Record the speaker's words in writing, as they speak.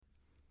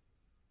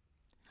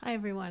Hi,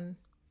 everyone.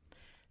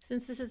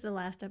 Since this is the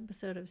last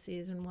episode of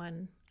season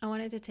 1, I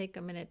wanted to take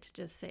a minute to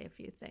just say a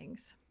few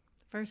things.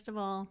 First of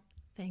all,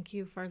 thank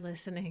you for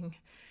listening.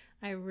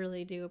 I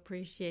really do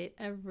appreciate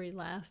every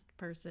last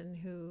person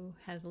who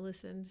has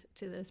listened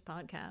to this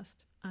podcast.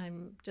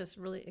 I'm just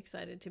really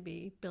excited to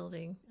be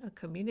building a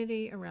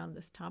community around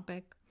this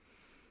topic.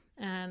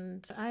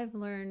 And I've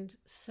learned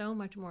so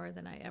much more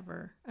than I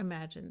ever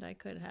imagined I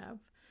could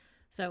have.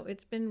 So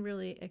it's been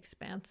really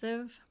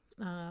expansive.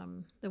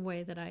 The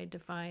way that I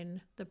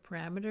define the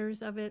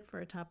parameters of it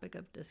for a topic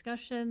of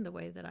discussion, the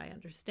way that I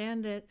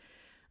understand it,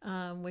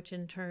 which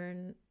in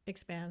turn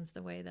expands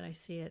the way that I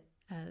see it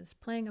as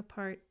playing a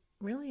part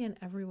really in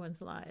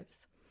everyone's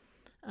lives.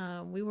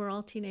 We were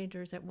all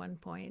teenagers at one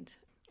point,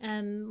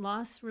 and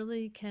loss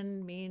really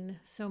can mean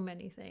so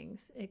many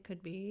things. It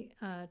could be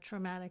a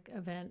traumatic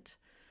event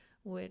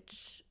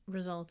which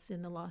results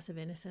in the loss of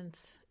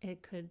innocence.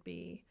 It could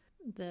be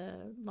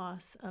the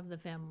loss of the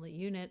family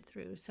unit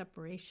through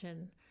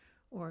separation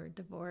or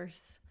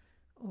divorce,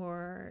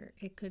 or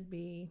it could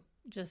be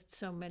just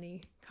so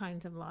many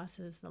kinds of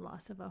losses, the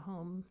loss of a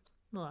home,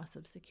 the loss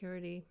of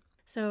security.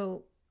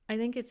 So I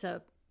think it's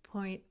a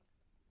point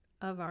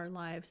of our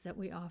lives that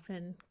we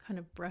often kind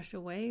of brush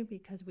away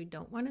because we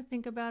don't want to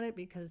think about it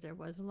because there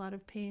was a lot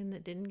of pain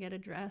that didn't get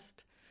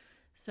addressed.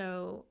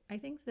 So I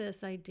think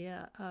this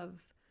idea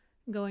of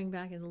going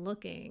back and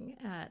looking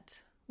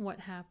at what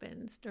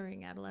happens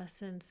during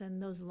adolescence and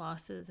those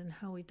losses and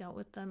how we dealt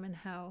with them and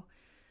how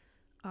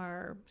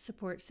our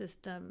support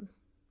system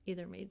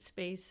either made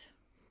space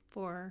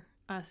for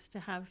us to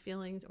have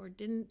feelings or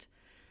didn't,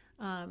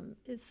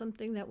 is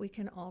something that we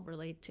can all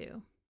relate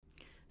to.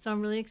 So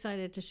I'm really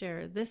excited to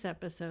share this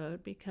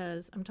episode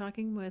because I'm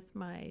talking with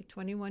my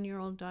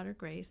 21-year-old daughter,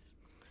 Grace,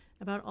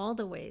 about all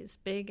the ways,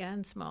 big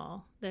and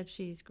small, that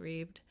she's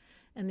grieved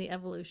and the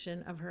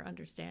evolution of her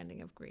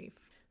understanding of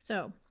grief.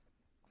 So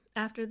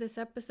after this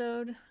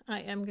episode, I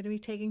am going to be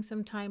taking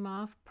some time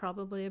off,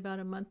 probably about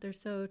a month or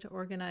so, to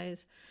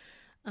organize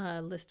a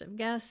list of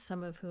guests,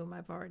 some of whom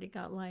I've already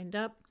got lined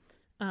up.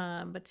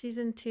 But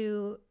season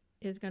 2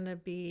 is going to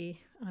be,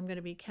 I'm going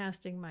to be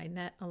casting my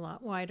net a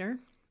lot wider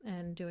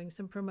and doing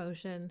some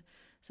promotion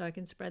so I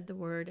can spread the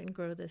word and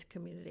grow this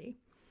community.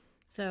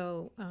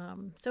 So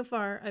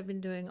far I've been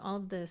doing all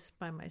of this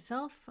by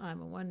myself.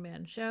 I'm a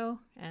one-man show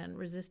and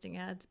resisting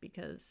ads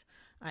because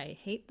I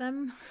hate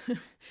them.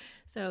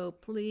 So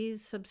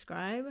please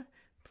subscribe.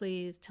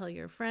 Please tell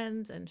your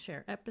friends and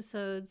share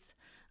episodes.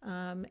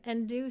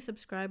 And do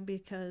subscribe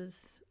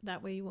because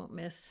that way you won't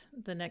miss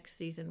the next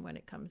season when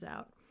it comes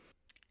out.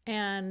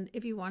 And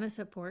if you want to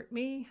support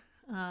me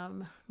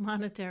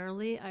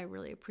monetarily, I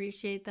really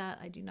appreciate that.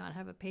 I do not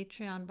have a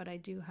Patreon, but I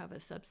do have a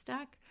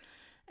Substack.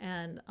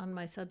 And on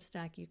my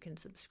Substack, you can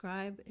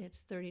subscribe.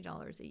 It's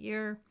 $30 a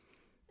year.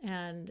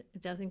 And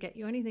it doesn't get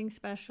you anything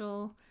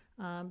special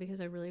because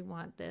I really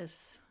want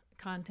this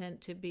content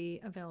to be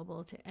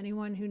available to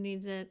anyone who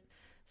needs it.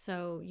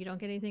 So you don't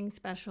get anything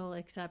special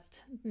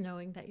except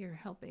knowing that you're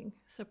helping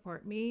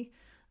support me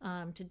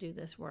to do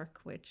this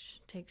work,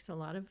 which takes a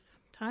lot of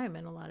time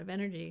and a lot of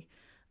energy.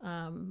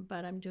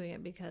 But I'm doing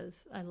it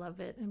because I love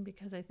it and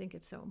because I think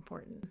it's so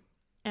important.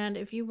 And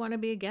if you want to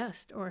be a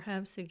guest or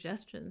have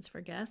suggestions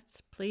for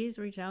guests, please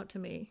reach out to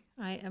me.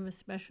 I am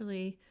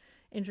especially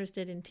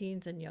interested in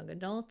teens and young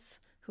adults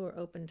who are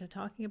open to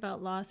talking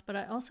about loss, but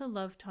I also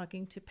love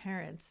talking to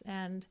parents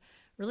and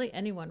really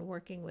anyone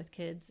working with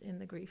kids in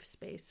the grief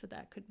space. So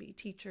that could be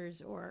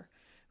teachers or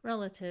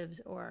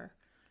relatives or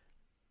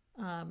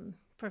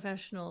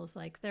professionals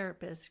like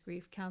therapists,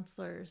 grief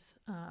counselors,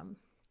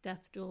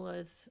 death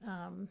doulas,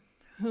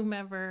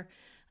 whomever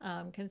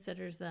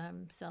considers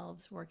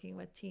themselves working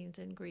with teens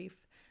in grief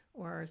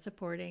or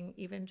supporting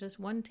even just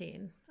one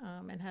teen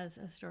and has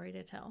a story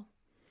to tell.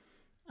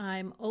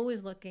 I'm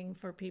always looking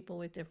for people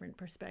with different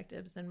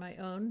perspectives than my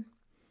own,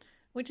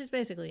 which is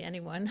basically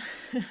anyone,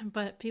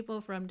 but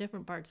people from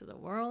different parts of the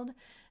world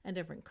and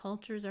different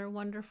cultures are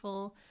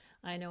wonderful.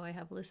 I know I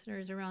have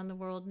listeners around the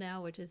world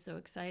now, which is so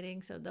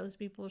exciting. So those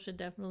people should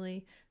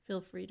definitely feel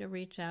free to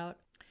reach out.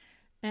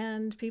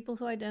 And people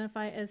who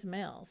identify as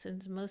male,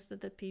 since most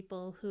of the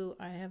people who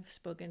I have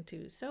spoken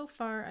to so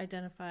far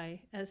identify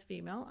as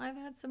female. I've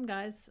had some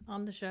guys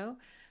on the show,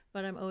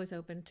 but I'm always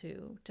open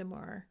to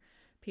more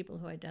people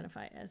who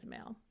identify as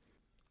male.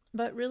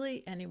 But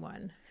really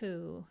anyone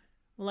who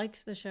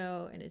likes the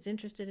show and is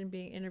interested in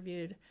being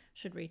interviewed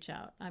should reach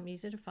out. I'm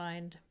easy to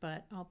find,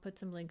 but I'll put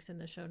some links in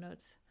the show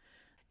notes.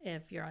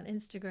 If you're on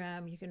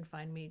Instagram, you can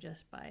find me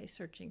just by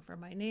searching for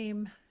my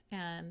name,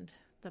 and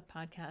the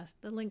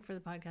link for the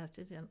podcast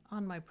is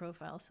on my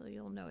profile, so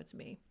you'll know it's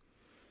me.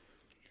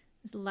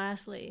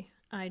 Lastly,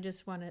 I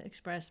just want to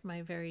express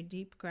my very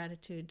deep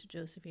gratitude to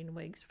Josephine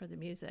Wiggs for the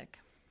music.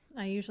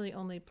 I usually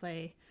only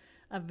play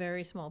a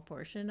very small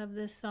portion of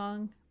this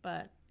song,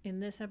 but in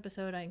this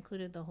episode I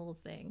included the whole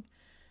thing.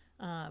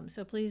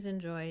 So please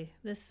enjoy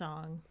this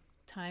song,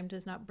 Time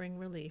Does Not Bring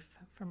Relief,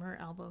 from her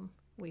album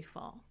We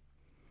Fall.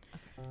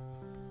 Okay.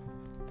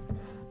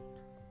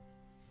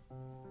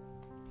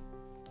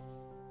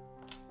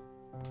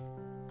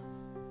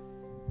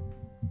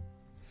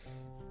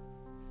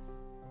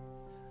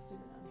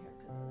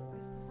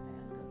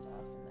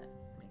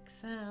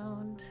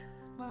 sound.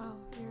 Wow,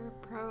 you're a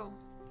pro.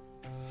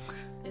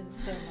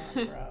 It's so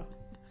not pro.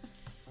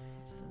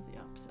 It's the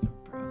opposite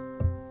of pro.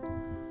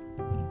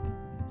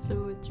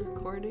 So it's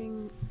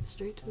recording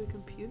straight to the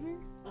computer?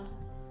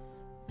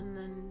 And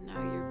then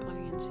now you're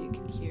plugging in so you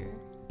can hear?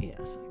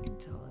 Yes, I can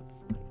tell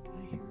if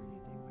I hear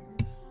anything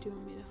weird. Do you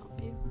want me to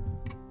help you?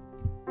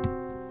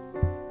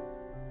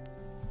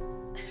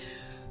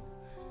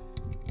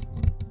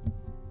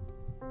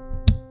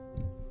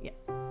 Yeah.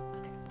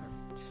 Okay,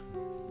 perfect.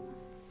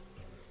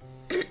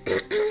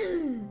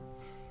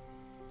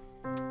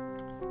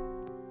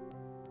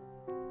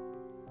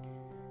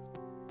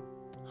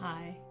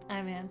 Hi,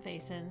 I'm Ann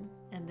Faison,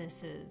 and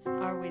this is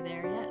Are We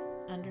There Yet?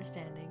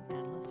 Understanding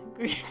Adolescent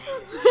Grief.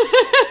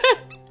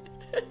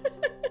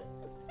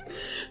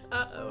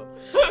 Uh-oh.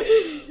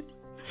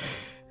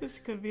 This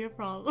could be a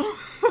problem.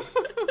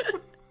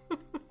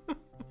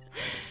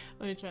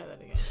 Let me try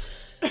that again.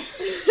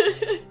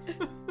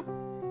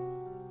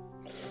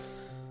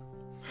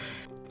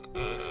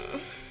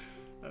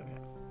 Okay.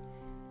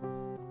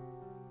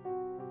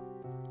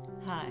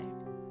 Hi.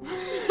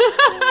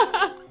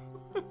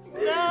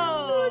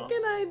 No! What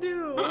can I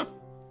do?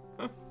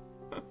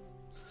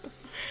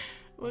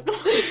 Look. Okay.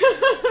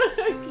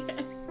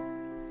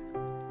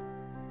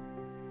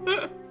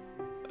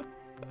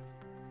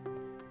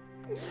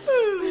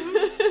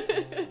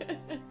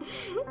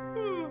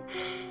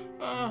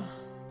 Oh.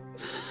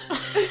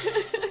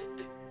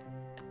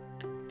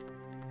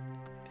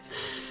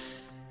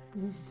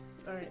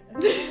 Alright, I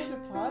need to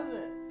pause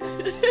it.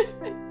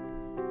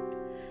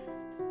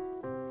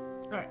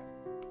 Alright.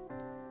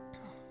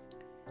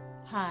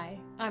 Hi,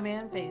 I'm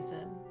Ann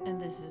Faison,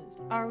 and this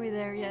is Are We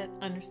There Yet?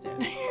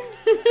 Understanding.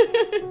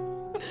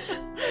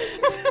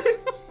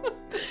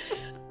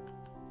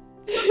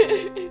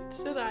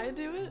 Should I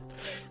do it?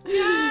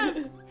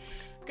 Yes!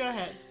 Go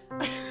ahead.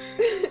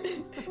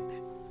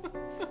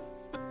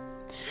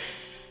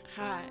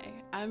 Hi,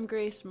 I'm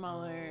Grace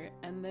Muller,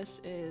 and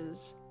this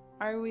is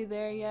Are We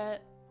There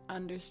Yet?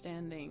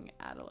 Understanding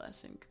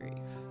Adolescent Grief.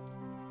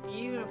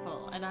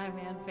 Beautiful. And I'm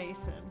Ann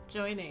Faison,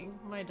 joining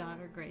my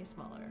daughter Grace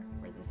Muller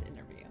for this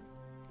interview.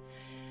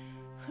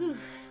 Whew.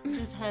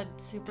 Just had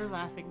super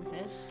laughing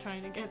fits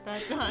trying to get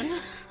that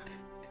done.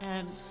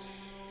 And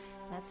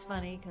that's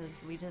funny because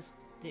we just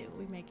do.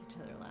 We make each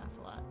other laugh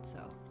a lot. So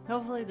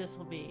hopefully this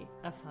will be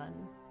a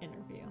fun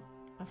interview,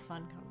 a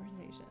fun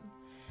conversation.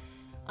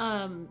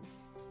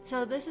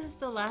 So this is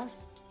the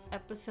last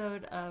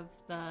episode of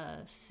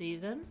the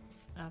season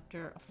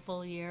after a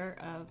full year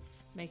of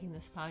making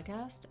this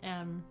podcast,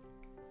 and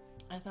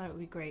I thought it would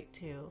be great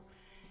to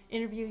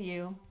interview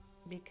you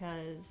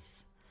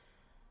because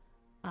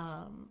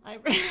I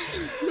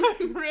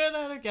ran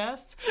out of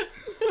guests.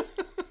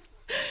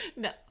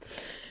 No,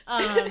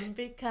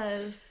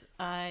 because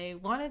I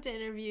wanted to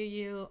interview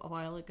you a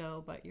while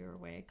ago, but you were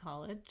away at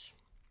college,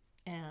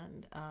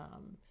 and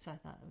so I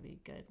thought it would be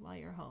good while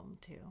you're home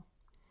to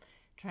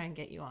try and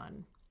get you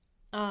on.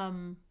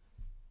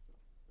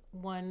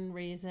 One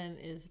reason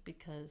is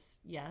because,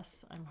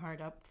 yes, I'm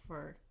hard up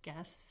for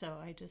guests, so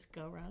I just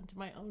go around to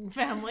my own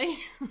family.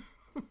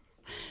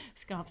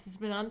 Scops has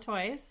been on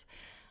twice.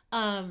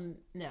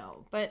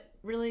 No, but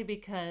really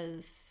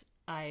because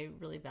I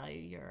really value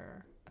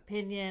your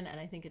opinion, and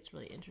I think it's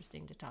really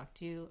interesting to talk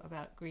to you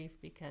about grief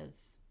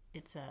because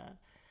it's a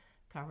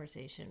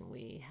conversation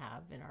we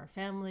have in our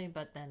family,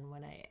 but then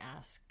when I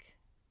ask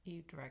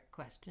you direct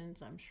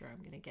questions, I'm sure I'm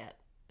going to get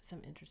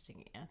some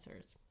interesting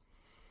answers.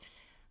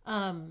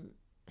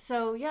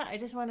 So yeah, I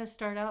just want to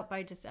start out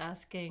by just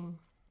asking,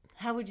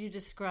 how would you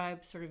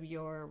describe sort of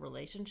your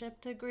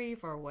relationship to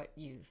grief, or what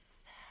you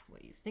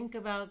think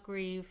about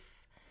grief,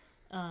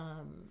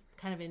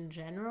 kind of in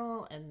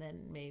general, and then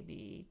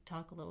maybe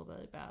talk a little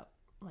bit about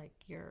like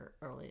your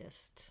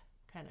earliest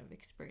kind of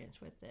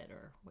experience with it,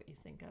 or what you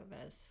think of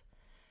as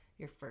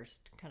your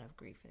first kind of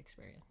grief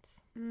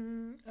experience.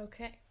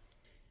 Okay.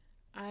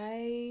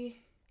 I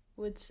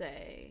would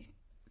say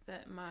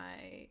that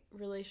my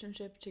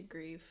relationship to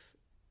grief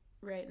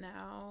right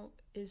now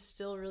is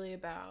still really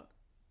about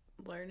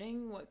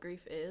learning what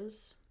grief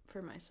is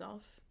for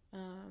myself,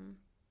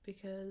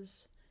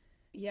 because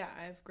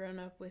I've grown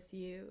up with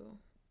you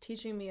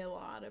teaching me a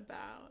lot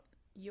about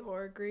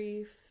your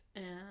grief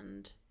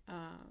and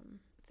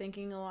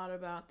thinking a lot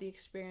about the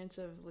experience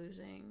of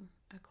losing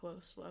a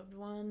close loved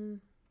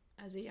one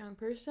as a young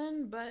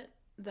person, but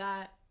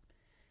that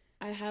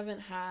I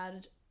haven't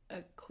had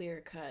a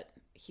clear-cut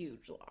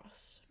huge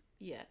loss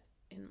yet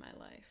in my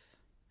life,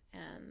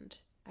 and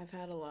I've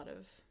had a lot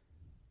of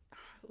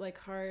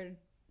hard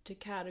to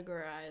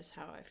categorize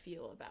how I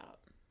feel about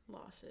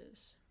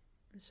losses.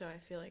 So I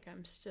feel like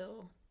I'm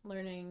still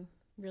learning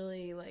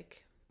really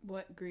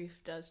what grief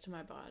does to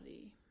my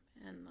body,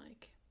 and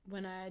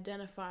when I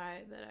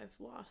identify that I've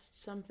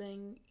lost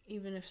something,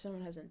 even if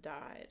someone hasn't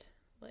died,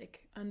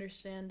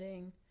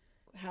 understanding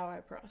how I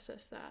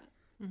process that.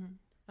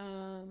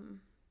 Mm-hmm.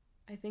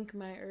 I think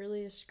my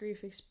earliest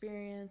grief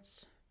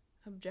experience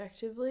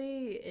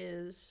objectively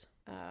is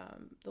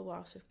the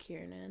loss of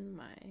Kiernan,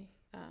 my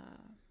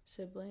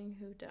sibling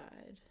who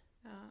died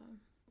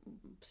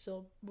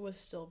still was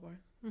stillborn,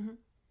 Mm-hmm.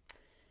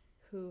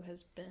 who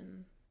has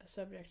been a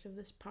subject of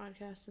this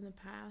podcast in the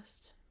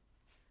past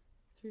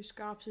through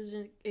Scops'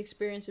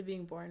 experience of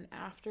being born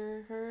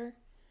after her.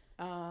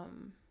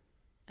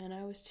 And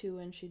I was 2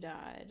 when she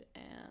died,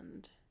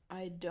 and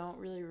I don't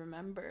really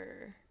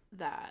remember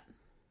that.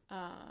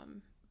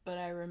 But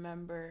I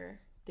remember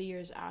the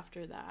years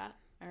after that.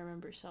 I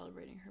remember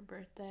celebrating her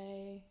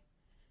birthday.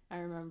 I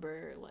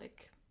remember,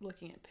 like,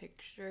 looking at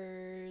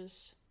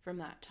pictures from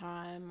that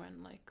time,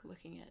 and, like,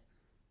 looking at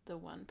the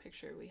one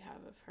picture we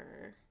have of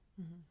her.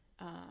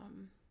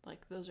 Mm-hmm.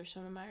 Like, those are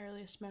some of my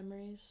earliest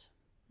memories.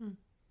 Mm.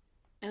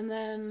 And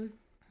then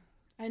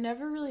I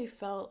never really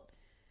felt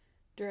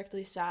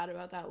directly sad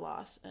about that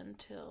loss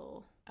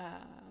until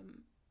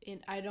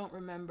I don't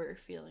remember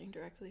feeling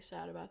directly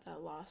sad about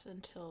that loss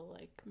until,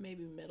 like,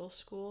 maybe middle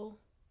school.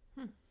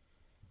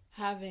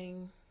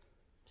 Having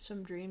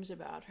some dreams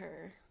about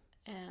her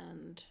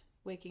and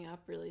waking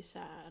up really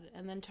sad,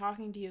 and then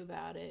talking to you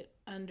about it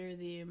under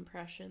the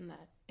impression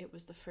that it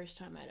was the first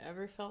time I'd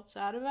ever felt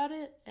sad about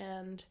it.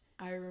 And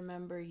I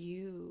remember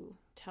you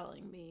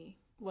telling me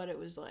what it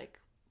was like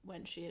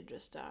when she had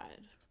just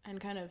died,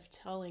 and kind of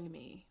telling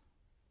me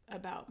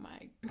about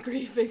my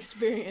grief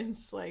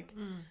experience. Like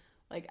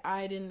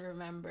I didn't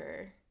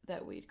remember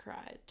that we'd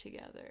cried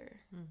together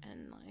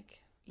and,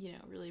 like, you know,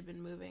 really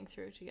been moving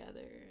through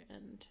together.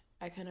 And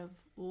I kind of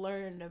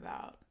learned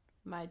about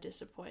my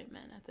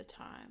disappointment at the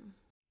time.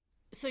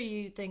 So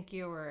you think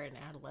you were an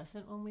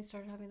adolescent when we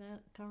started having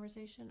that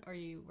conversation, or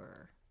you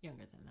were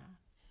younger than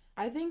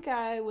that? I think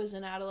I was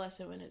an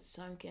adolescent when it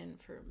sunk in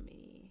for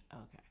me.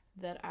 Okay.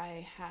 That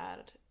I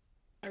had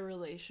a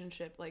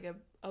relationship, like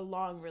a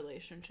long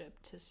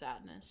relationship to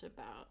sadness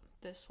about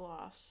this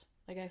loss.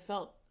 Like, I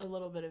felt a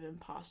little bit of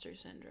imposter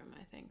syndrome,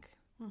 I think,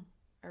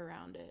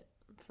 around it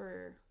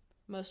for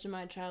most of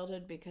my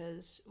childhood,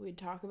 because we'd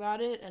talk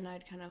about it and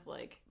I'd kind of,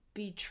 like,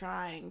 be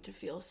trying to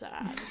feel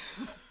sad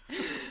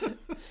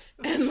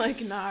and,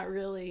 like, not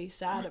really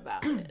sad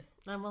about it.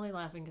 I'm only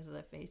laughing because of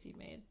the face you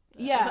made.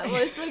 Yeah,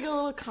 well, it's like a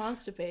little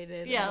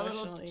constipated. Yeah, a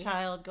little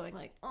child going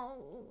like,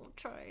 oh, I'm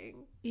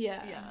trying.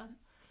 Yeah.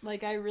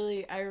 Like, I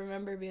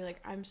remember being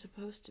like, I'm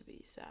supposed to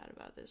be sad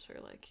about this,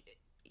 or, like,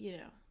 you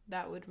know,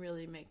 that would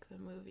really make the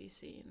movie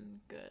scene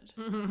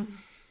good.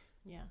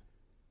 Yeah.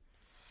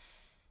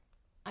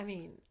 I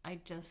mean, I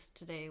just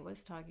today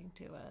was talking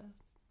to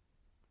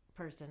a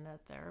person, a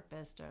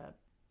therapist,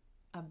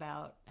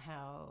 about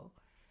how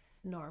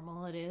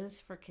normal it is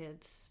for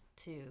kids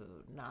to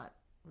not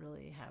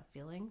really have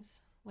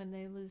feelings when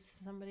they lose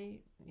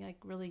somebody, like,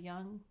 really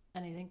young.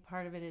 And I think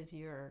part of it is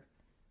your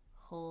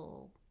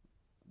whole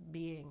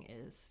being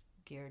is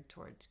geared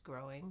towards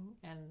growing,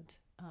 and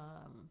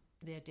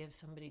the idea of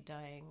somebody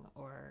dying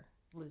or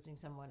losing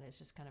someone is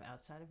just kind of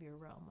outside of your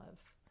realm of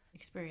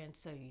experience,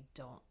 so you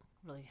don't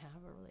really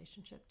have a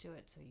relationship to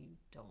it, so you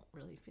don't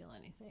really feel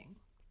anything,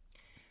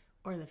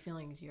 or the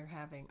feelings you're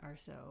having are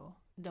so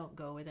don't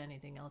go with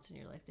anything else in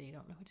your life that you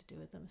don't know what to do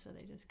with them, so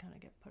they just kind of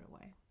get put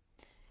away.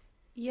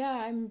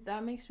 Yeah,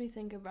 that makes me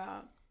think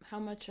about how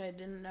much I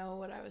didn't know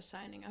what I was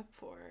signing up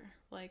for.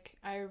 Like,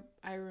 I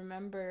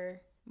remember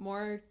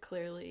more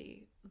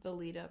clearly the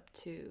lead up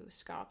to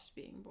Scops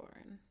being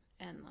born,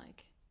 and,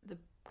 like, the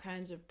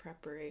kinds of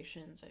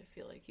preparations I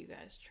feel like you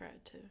guys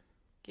tried to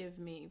give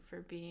me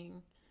for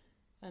being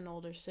an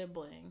older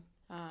sibling.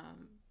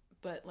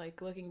 But,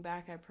 like, looking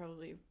back, I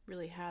probably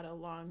really had a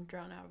long,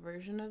 drawn-out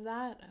version of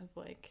that, of,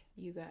 like,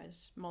 you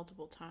guys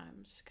multiple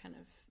times kind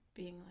of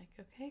being like,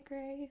 okay,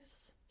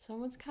 Grace,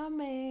 someone's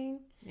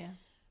coming. Yeah.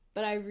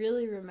 But I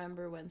really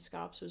remember when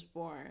Scops was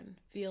born,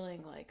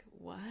 feeling like,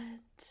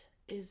 what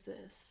is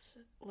this?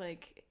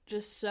 Like,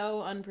 just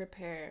so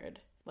unprepared.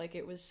 Like,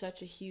 it was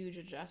such a huge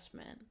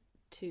adjustment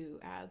to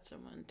add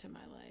someone to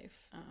my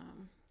life.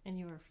 And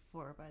you were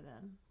 4 by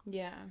then.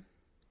 Yeah.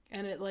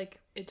 And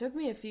it took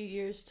me a few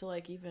years to,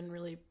 like, even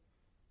really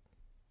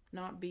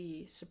not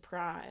be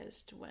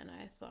surprised when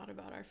I thought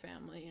about our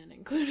family and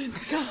included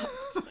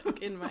Scops,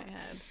 like, in my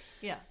head.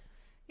 Yeah.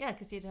 Yeah,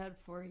 because you'd had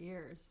 4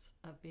 years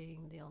of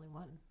being the only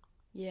one.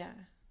 Yeah.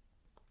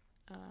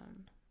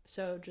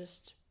 So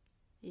just,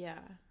 yeah,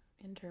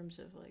 in terms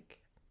of, like,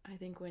 I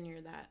think when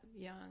you're that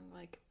young,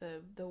 like,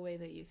 the way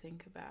that you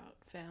think about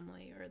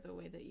family, or the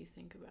way that you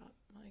think about,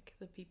 like,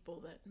 the people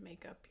that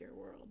make up your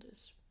world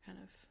is kind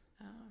of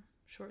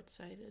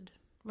short-sighted.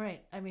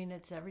 Right. I mean,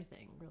 it's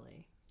everything,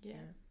 really. Yeah.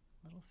 Your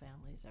little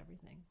family's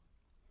everything.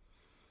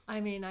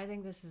 I mean, I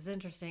think this is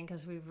interesting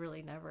because we've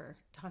really never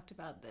talked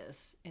about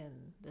this in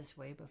this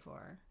way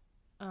before.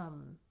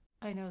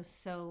 I know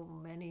so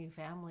many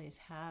families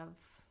have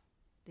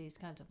these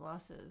kinds of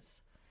losses,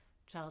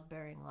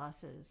 childbearing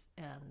losses,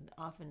 and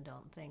often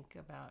don't think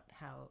about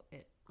how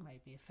it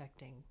might be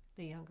affecting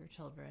the younger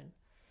children.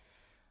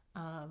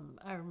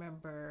 I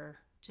remember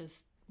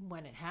just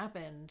when it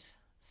happened,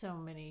 so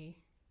many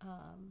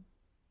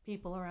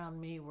people around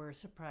me were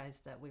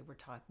surprised that we were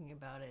talking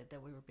about it,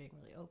 that we were being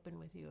really open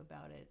with you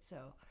about it. So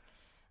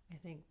I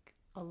think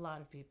a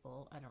lot of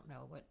people, I don't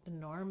know what the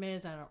norm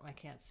is. I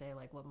can't say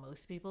like what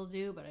most people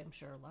do, but I'm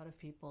sure a lot of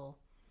people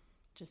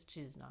just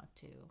choose not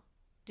to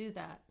do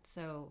that.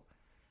 So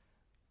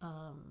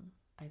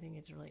I think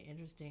it's really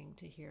interesting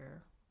to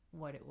hear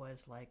what it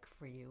was like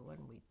for you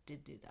when we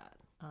did do that.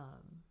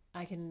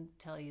 I can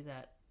tell you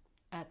that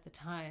at the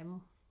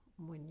time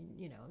when,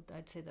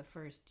 I'd say the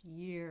first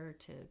year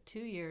to 2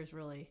 years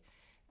really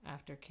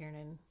after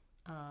Kieran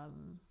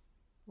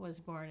was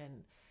born,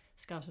 and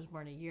Scops was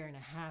born a year and a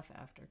half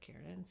after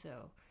Kieran,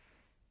 so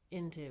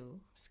into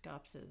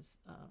Scops's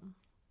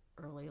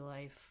early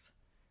life,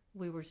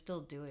 we were still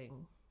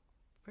doing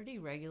pretty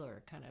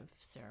regular kind of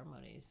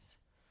ceremonies,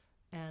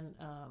 and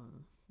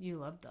you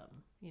loved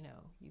them. You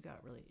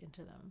got really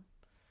into them,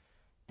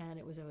 and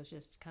it was always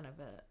just kind of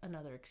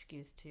another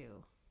excuse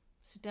to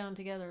sit down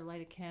together,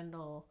 light a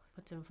candle,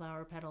 put some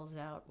flower petals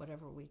out,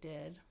 whatever we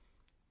did.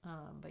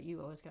 But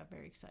you always got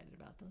very excited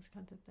about those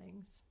kinds of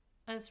things,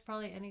 as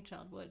probably any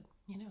child would,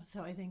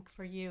 So I think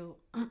for you,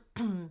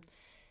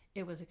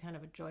 it was a kind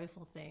of a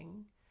joyful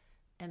thing,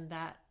 and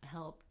that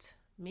helped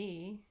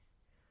me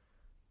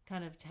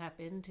kind of tap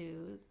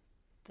into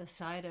the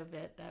side of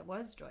it that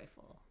was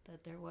joyful,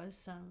 that there was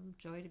some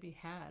joy to be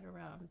had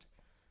around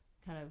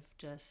kind of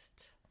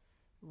just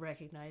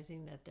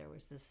recognizing that there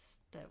was this,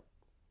 that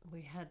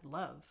we had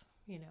love,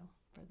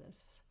 for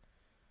this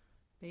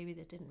baby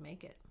that didn't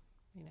make it,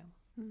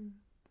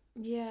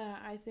 Yeah,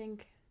 I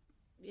think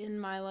in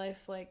my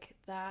life, like,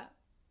 that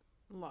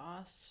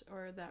loss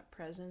or that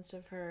presence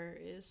of her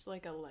is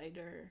like a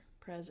lighter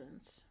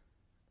presence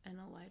and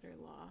a lighter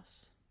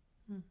loss.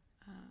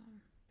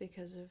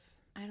 Because of,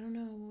 I don't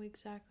know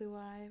exactly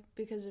why,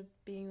 because of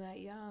being that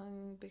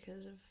young,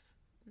 because of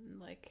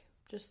like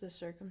just the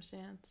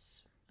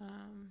circumstance.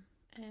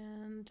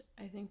 And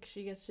I think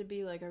she gets to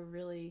be like a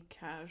really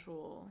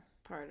casual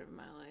part of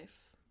my life,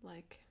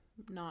 like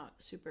not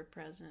super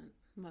present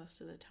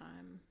most of the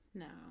time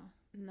now.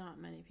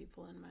 Not many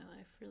people in my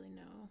life really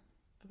know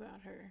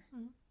about her.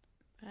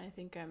 And I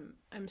think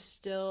I'm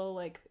still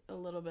like a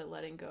little bit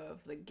letting go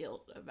of the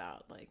guilt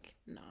about like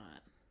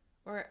not,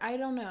 or I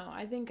don't know.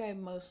 I think I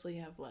mostly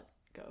have let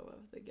go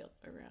of the guilt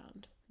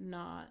around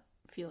not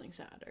feeling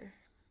sadder.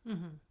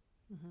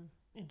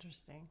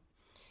 Interesting.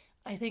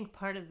 I think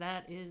part of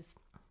that is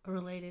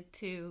related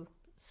to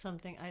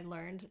something I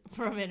learned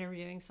from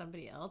interviewing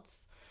somebody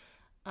else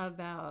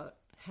about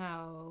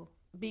how,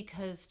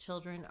 because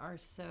children are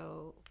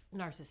so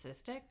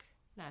narcissistic,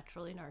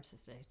 naturally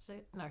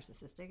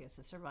narcissistic, it's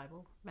a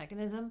survival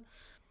mechanism,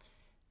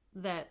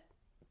 that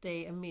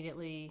they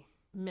immediately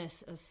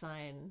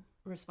misassign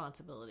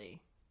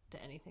responsibility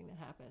to anything that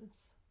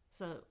happens.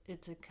 So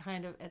it's a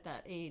kind of, at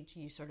that age,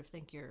 you sort of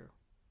think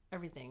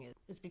everything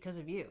is because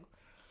of you.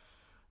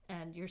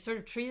 And you're sort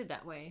of treated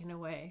that way, in a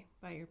way,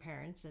 by your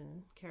parents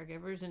and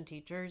caregivers and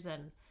teachers.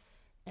 And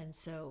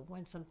so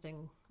when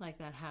something like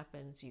that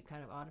happens, you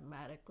kind of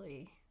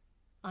automatically,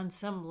 on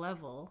some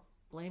level,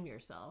 blame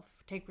yourself,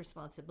 take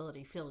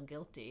responsibility, feel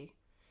guilty.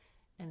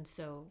 And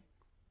so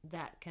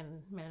that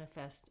can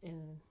manifest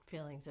in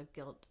feelings of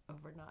guilt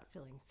over not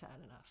feeling sad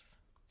enough.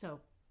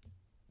 So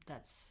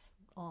that's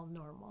all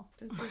normal.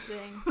 That's a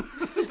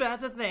thing.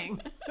 That's a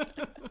thing.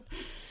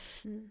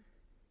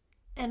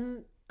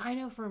 And I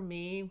know for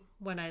me,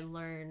 when I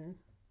learn,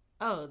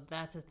 oh,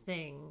 that's a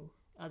thing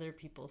other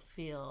people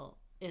feel,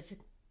 it's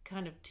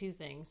kind of two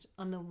things.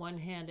 On the one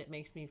hand, it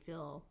makes me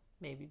feel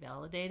maybe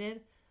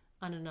validated.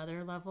 On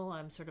another level,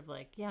 I'm sort of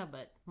like, yeah,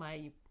 but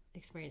my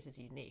experience is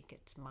unique.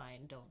 It's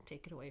mine. Don't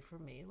take it away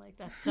from me. Like,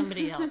 that's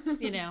somebody else,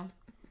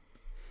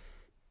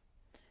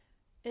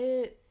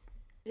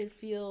 It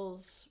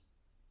feels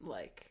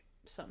like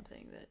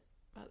something that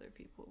other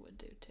people would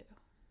do too.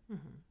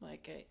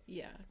 Like,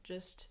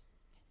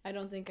 I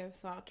don't think I've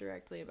thought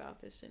directly about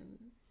this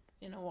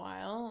in a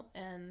while,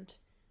 and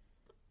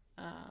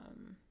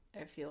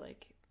I feel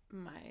like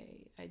my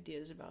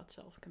ideas about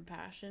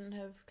self-compassion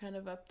have kind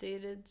of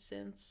updated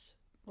since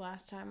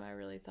last time I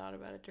really thought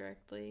about it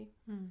directly.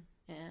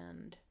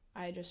 And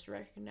I just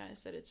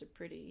recognize that it's a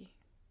pretty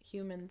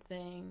human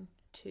thing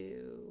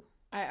to...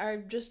 I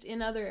just,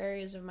 in other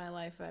areas of my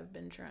life, I've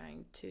been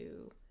trying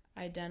to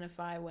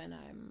identify when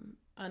I'm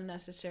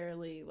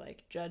unnecessarily,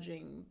 like,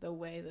 judging the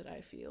way that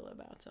I feel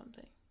about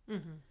something.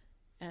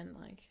 And,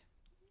 like,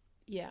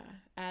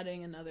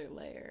 adding another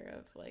layer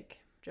of, like,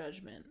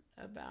 judgment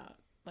about,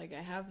 like,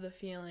 I have the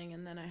feeling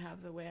and then I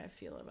have the way I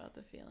feel about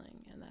the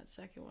feeling, and that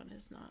second one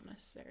is not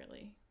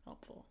necessarily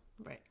helpful.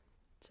 Right.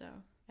 So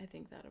I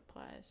think that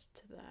applies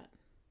to that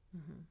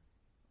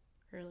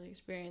early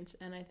experience,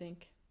 and I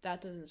think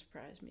that doesn't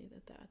surprise me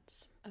that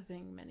that's a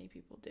thing many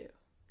people do,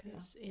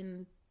 because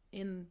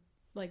in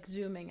like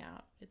zooming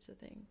out, it's a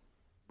thing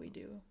we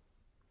do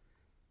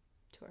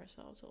to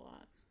ourselves a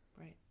lot.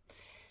 Right.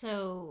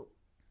 So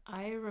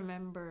I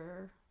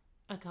remember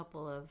a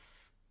couple of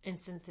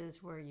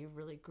instances where you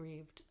really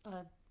grieved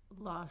a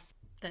loss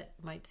that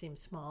might seem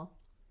small,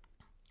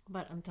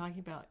 but I'm talking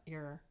about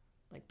your,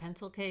 like,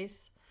 pencil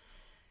case.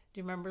 Do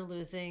you remember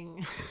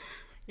losing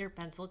your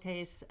pencil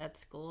case at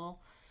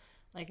school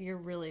Like your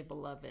really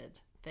beloved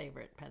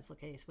favorite pencil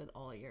case with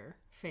all your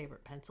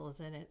favorite pencils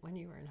in it when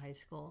you were in high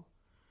school.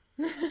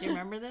 Do you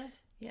remember this?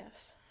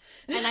 Yes.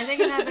 And I think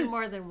it happened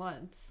more than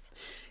once.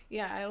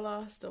 Yeah, I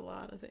lost a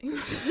lot of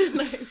things in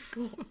high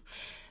school.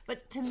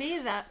 But to me,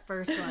 that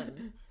first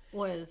one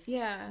was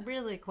Yeah.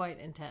 really quite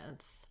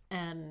intense.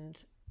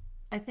 And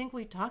I think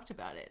we talked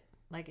about it,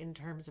 like in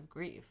terms of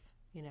grief,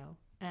 you know,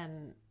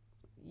 and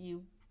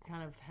you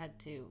kind of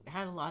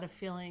had a lot of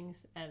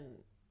feelings,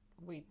 and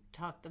we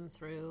talked them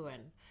through.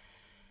 And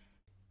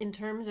in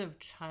terms of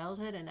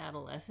childhood and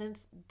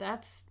adolescence,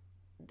 that's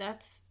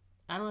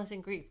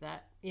adolescent grief,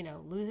 that, you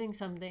know, losing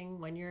something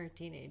when you're a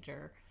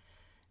teenager.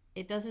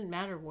 It doesn't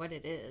matter what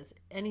it is.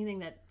 Anything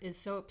that is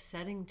so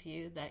upsetting to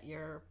you that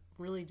you're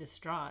really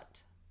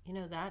distraught, you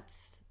know,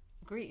 that's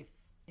grief.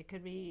 It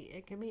could be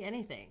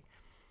anything.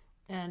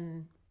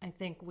 And I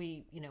think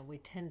we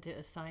tend to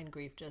assign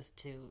grief just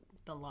to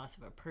the loss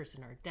of a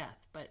person or death,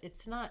 but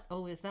it's not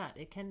always that.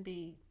 It can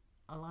be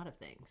a lot of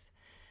things.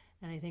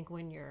 And I think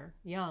when you're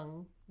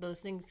young, those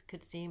things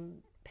could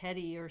seem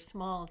petty or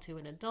small to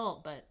an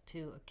adult, but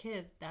to a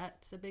kid,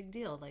 that's a big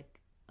deal. Like,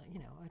 you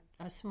know,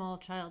 a small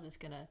child is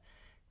going to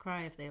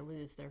cry if they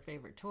lose their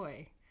favorite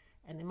toy,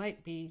 and they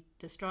might be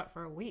distraught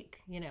for a week,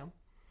 you know.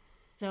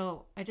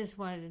 So I just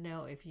wanted to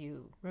know if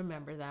you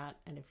remember that,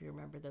 and if you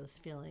remember those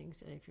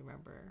feelings, and if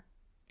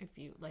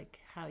you like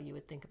how you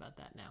would think about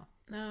that now.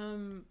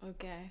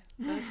 Okay.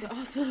 That's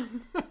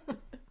awesome.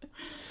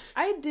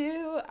 I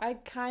do. I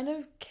kind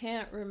of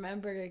can't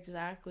remember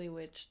exactly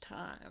which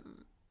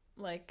time.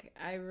 Like,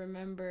 I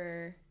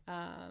remember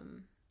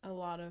a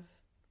lot of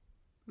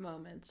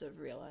moments of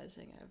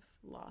realizing I've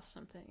lost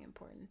something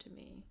important to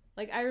me.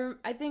 Like,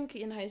 I think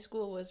in high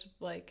school was,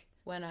 like,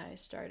 when I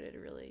started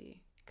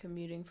really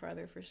commuting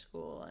farther for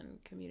school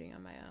and commuting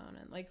on my own.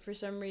 And, like, for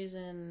some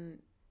reason,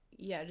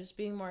 yeah, just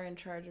being more in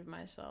charge of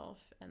myself,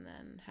 and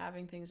then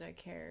having things I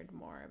cared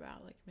more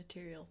about, like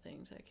material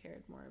things I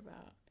cared more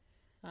about.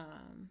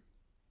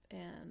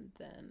 And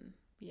then,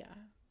 yeah,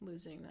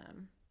 losing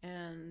them.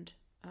 And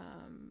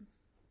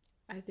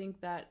I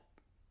think that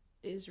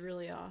is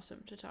really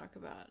awesome to talk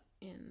about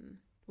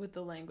with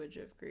the language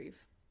of grief,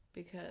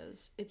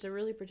 because it's a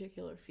really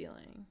particular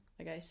feeling.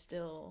 Like, I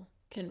still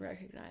can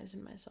recognize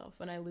in myself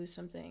when I lose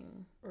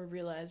something or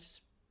realize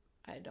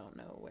I don't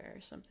know where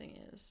something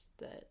is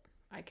that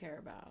I care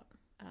about.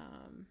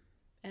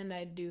 And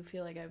I do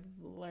feel like I've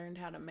learned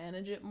how to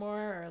manage it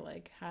more, or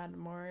like had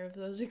more of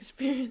those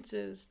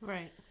experiences.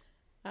 Right.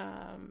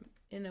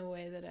 In a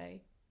way that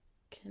I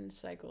can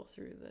cycle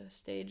through the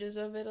stages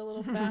of it a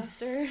little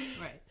faster.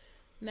 Right.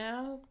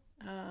 Now,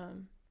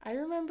 I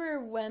remember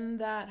when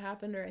that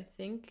happened, or I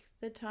think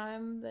the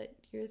time that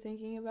you're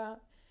thinking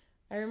about.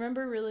 I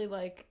remember really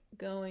like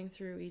going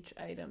through each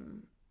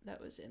item that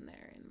was in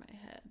there in my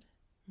head.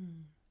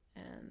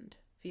 And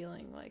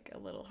feeling like a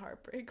little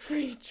heartbreak for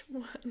each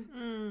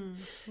one.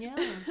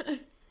 Yeah.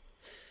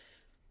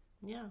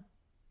 Yeah.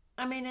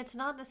 I mean, it's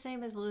not the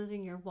same as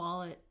losing your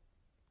wallet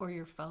or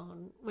your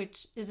phone,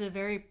 which is a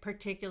very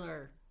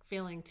particular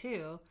feeling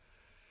too,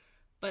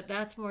 but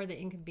that's more the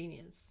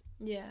inconvenience.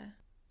 Yeah.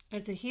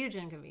 It's a huge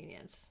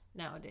inconvenience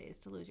nowadays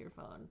to lose your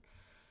phone,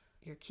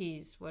 your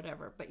keys,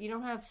 whatever, but you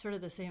don't have sort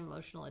of the same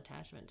emotional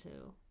attachment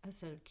to a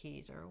set of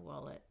keys or a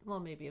wallet.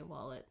 Well, maybe a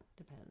wallet,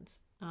 depends.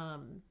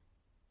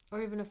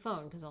 Or even a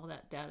phone, because all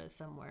that data is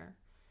somewhere.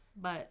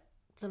 But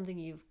something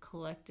you've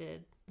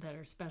collected that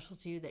are special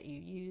to you that you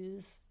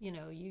use, you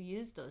know, you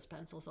use those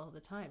pencils all the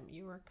time.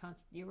 You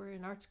were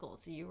in art school,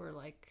 so you were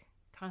like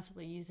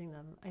constantly using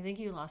them. I think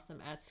you lost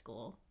them at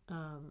school.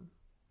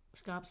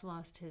 Scops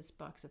lost his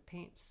box of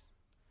paints.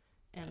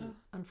 And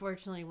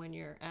unfortunately, when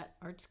you're at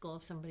art school,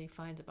 if somebody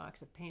finds a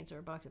box of paints or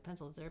a box of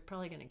pencils, they're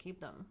probably going to keep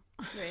them.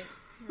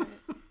 Right.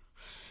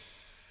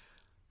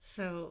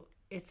 So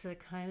it's a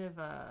kind of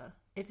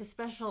it's a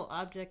special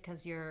object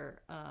because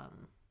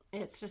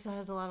it just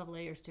has a lot of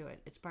layers to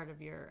it. It's part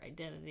of your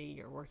identity.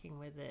 You're working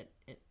with it.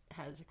 It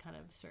has a kind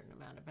of a certain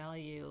amount of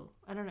value.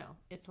 I don't know.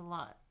 It's a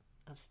lot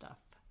of stuff.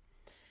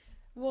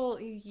 Well,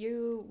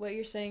 what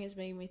you're saying is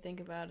making me think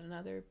about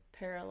another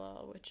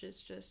parallel, which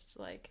is just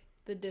like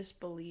the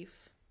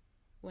disbelief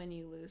when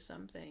you lose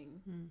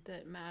something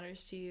that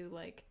matters to you.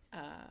 Like,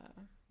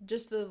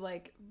 just the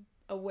like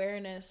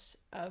awareness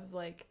of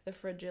like the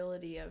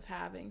fragility of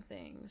having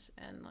things,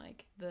 and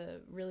like the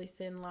really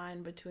thin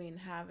line between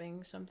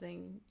having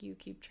something you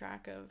keep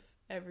track of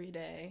every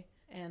day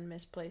and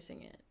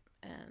misplacing it,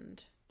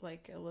 and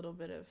like a little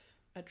bit of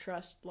a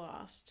trust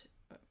lost.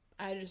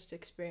 I just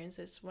experience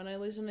this when I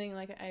lose something.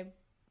 Like, I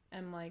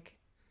am like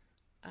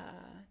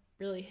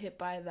really hit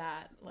by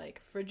that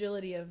like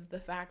fragility of the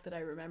fact that I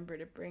remember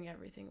to bring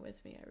everything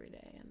with me every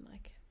day, and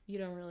like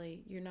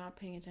you're not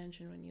paying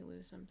attention when you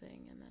lose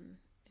something, and then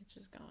it's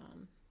just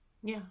gone.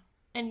 Yeah.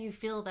 And you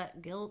feel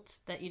that guilt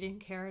that you didn't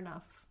care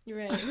enough.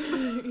 Right.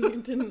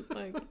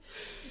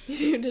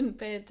 you didn't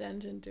pay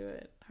attention to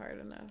it hard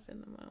enough in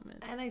the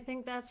moment. And I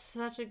think that's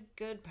such a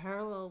good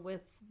parallel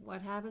with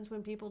what happens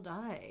when people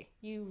die.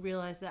 You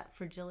realize that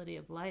fragility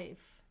of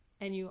life,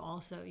 And you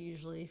also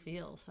usually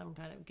feel some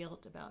kind of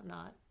guilt about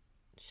not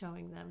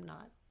showing them,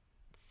 not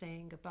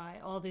saying goodbye,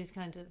 all these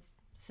kinds of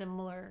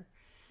similar.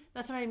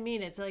 That's what I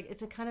mean. It's like,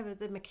 it's a kind of,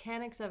 the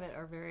mechanics of it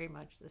are very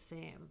much the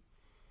same.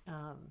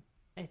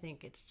 I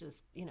think it's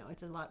just,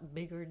 it's a lot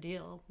bigger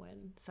deal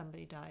when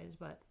somebody dies,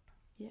 but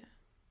yeah,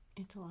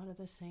 it's a lot of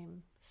the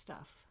same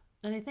stuff.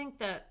 And I think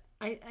that,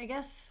 I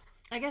guess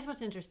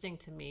what's interesting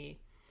to me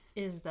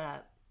is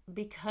that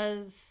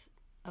because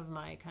of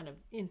my kind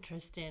of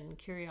interest in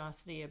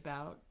curiosity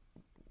about,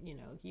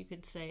 you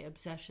could say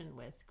obsession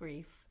with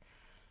grief,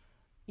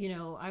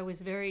 I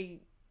was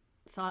very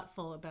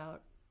thoughtful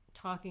about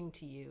talking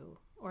to you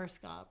or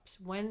Scops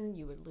when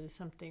you would lose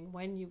something,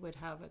 when you would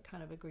have a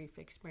kind of a grief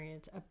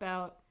experience,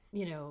 about,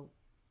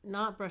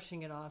 not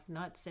brushing it off,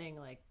 not saying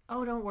like,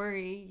 oh, don't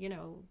worry,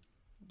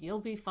 you'll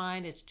be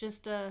fine, it's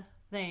just a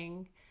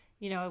thing.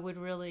 I would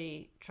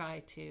really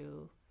try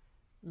to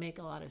make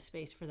a lot of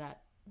space for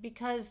that,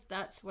 because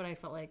that's what I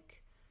felt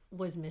like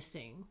was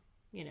missing,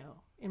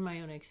 in my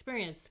own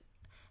experience.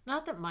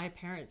 Not that my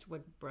parents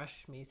would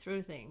brush me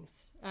through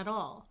things at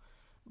all,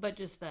 but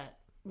just that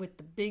with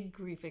the big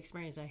grief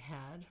experience I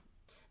had,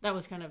 that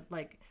was kind of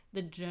like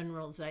the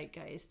general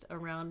zeitgeist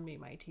around me.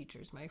 My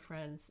teachers, my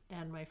friends,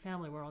 and my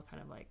family were all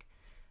kind of like,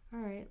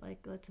 all right, like,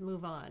 let's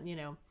move on,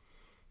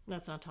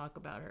 let's not talk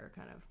about her,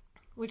 kind of,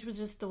 which was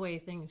just the way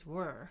things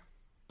were.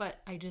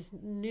 But I just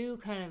knew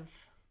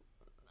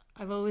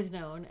I've always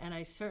known, and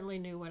I certainly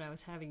knew when I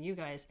was having you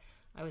guys,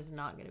 I was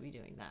not going to be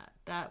doing that.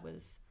 That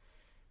was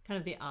kind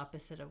of the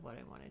opposite of what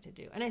I wanted to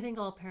do. And I think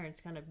all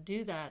parents kind of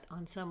do that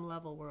on some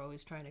level. We're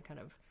always trying to kind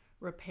of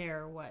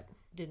repair what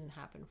didn't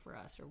happen for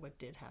us or what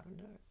did happen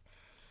to us.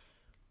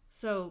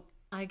 So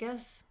I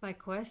guess my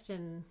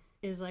question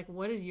is, like,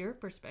 what is your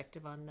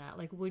perspective on that?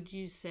 Like, would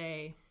you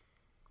say,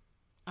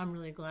 I'm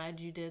really glad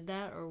you did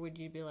that? Or would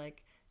you be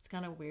like, it's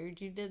kind of weird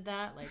you did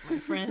that? Like, my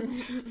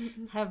friends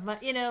have my,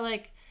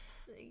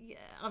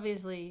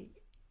 obviously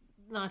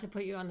not to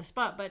put you on the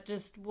spot, but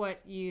just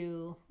what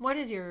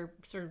is your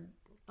sort of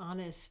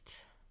honest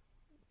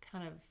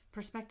kind of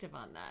perspective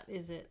on that?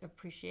 Is it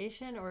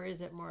appreciation, or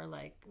is it more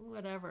like,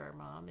 whatever,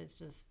 Mom, it's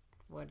just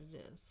what it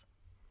is?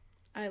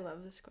 I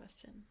love this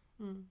question.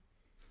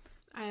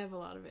 I have a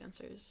lot of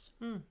answers.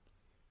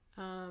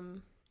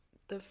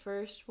 The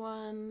first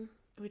one,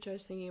 which I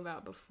was thinking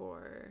about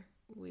before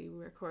we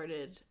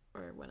recorded,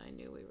 or when I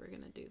knew we were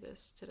going to do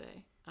this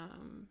today,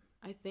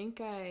 I think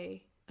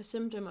a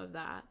symptom of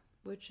that,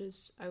 which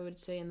is, I would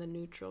say, in the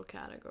neutral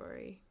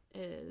category,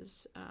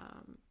 is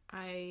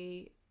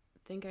I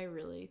think I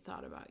really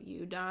thought about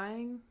you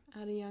dying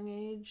at a young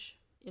age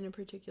in a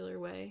particular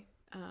way.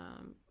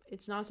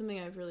 It's not something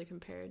I've really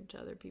compared to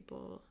other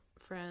people,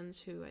 friends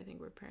who I think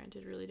were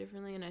parented really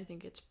differently, and I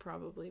think it's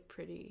probably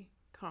pretty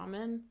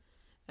common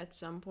at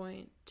some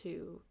point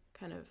to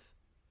kind of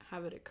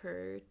have it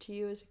occur to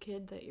you as a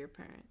kid that your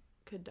parent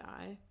could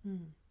die.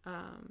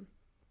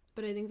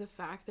 But I think the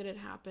fact that it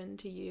happened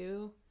to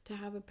you, to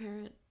have a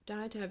parent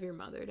die, to have your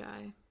mother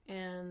die,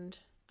 and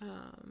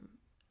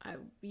I,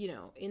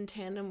 in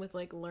tandem with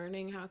like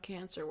learning how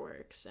cancer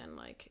works and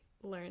like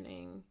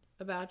learning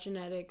about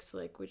genetics,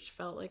 like, which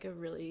felt like a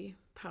really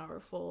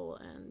powerful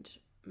and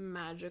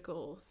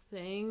magical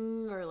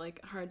thing, or like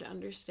hard to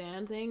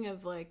understand thing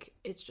of like,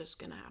 it's just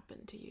gonna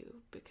happen to you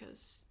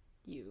because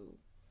you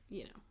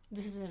know.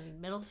 This is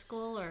in middle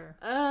school or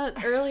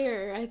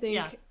earlier, I think.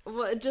 Yeah.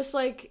 Well, just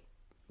like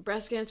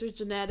breast cancer is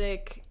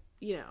genetic,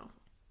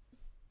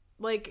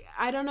 like,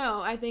 I don't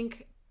know. I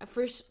think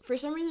for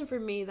some reason, for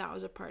me, that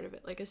was a part of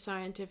it, like a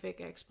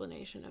scientific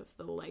explanation of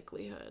the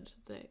likelihood,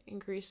 the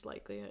increased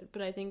likelihood.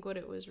 But I think what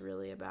it was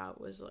really about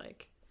was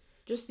like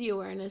just the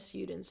awareness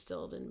you'd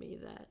instilled in me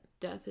that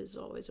death is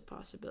always a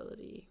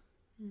possibility,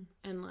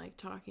 and like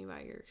talking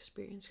about your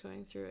experience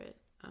going through it.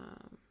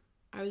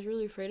 I was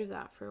really afraid of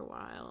that for a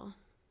while.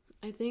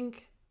 I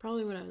think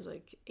probably when I was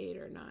like 8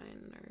 or 9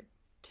 or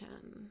 10,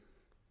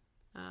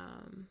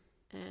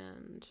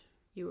 and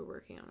you were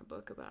working on a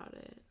book about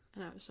it,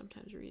 and I was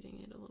sometimes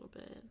reading it a little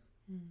bit,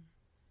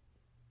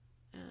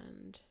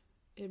 and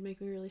it'd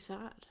make me really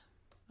sad,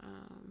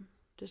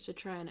 just to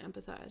try and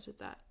empathize with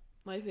that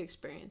life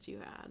experience you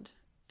had,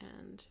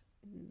 and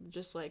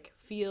just like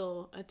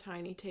feel a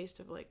tiny taste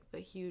of like the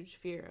huge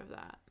fear of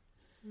that.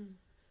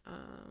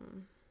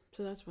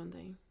 So that's one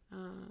thing,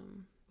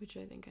 which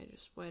I think I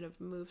just might have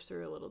moved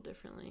through a little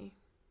differently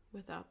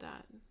without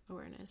that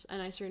awareness.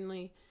 And I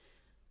certainly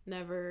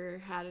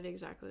never had it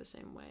exactly the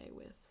same way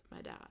with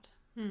my dad.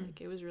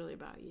 Like, it was really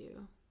about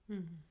you. I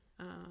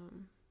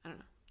don't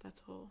know.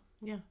 That's a whole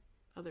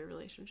other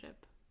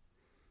relationship.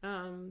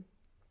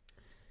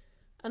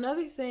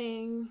 Another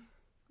thing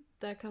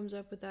that comes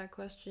up with that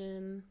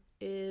question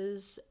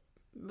is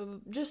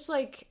just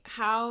like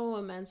how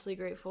immensely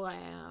grateful I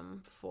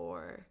am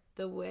for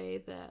the way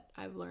that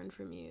I've learned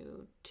from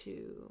you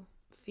to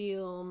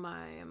feel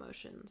my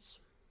emotions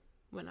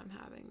when I'm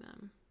having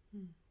them.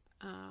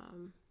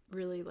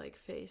 Really like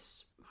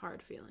face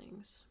hard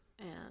feelings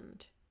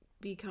and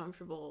be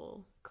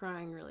comfortable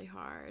crying really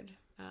hard,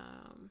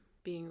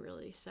 being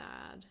really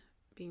sad,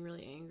 being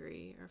really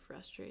angry or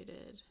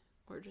frustrated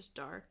or just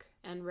dark,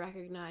 and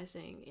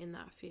recognizing in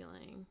that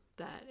feeling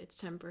that it's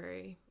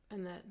temporary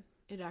and that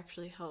it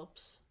actually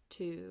helps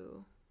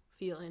to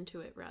feel into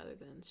it rather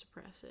than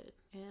suppress it.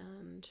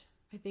 And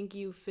I think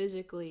you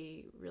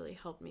physically really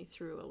helped me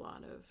through a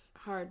lot of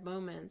hard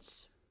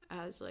moments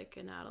as like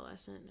an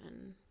adolescent.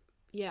 And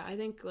yeah, I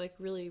think like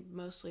really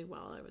mostly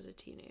while I was a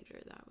teenager,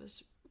 that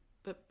was,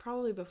 but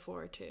probably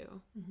before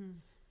too.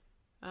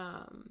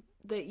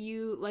 That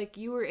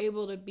you were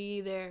able to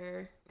be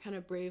there kind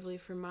of bravely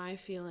for my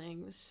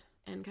feelings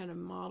and kind of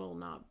model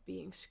not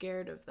being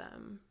scared of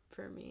them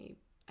for me,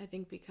 I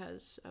think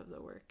because of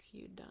the work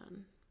you'd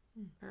done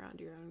around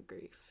your own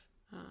grief.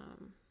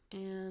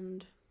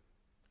 And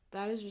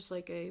that is just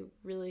like a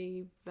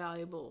really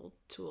valuable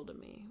tool to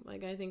me.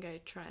 Like, I think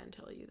I try and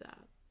tell you that.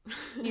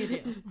 You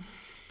do.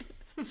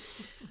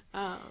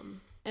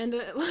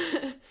 And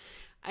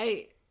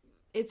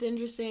it's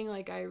interesting,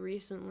 like I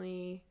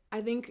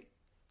think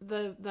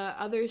the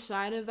other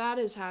side of that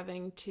is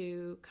having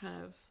to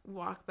kind of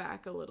walk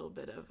back a little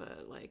bit of a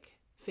like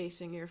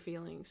facing your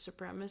feelings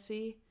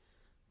supremacy,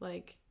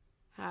 like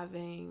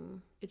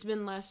it's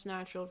been less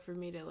natural for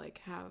me to like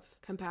have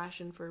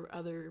compassion for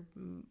other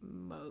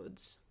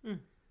modes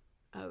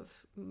of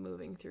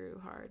moving through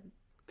hard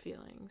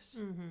feelings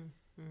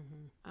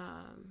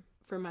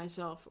for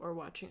myself, or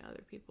watching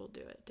other people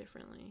do it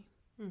differently.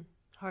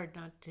 Hard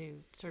not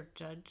to sort of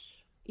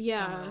judge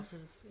Yeah. someone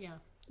else's.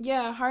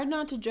 Yeah, hard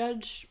not to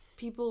judge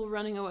people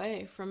running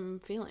away from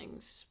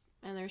feelings.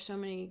 And there's so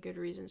many good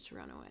reasons to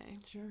run away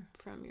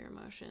from your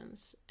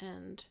emotions.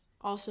 And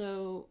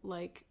also,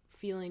 like,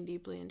 feeling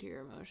deeply into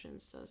your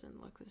emotions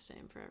doesn't look the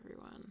same for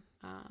everyone.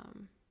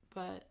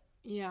 But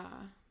yeah,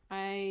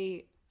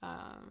 I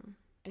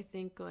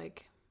think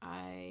like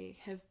I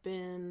have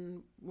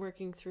been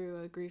working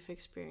through a grief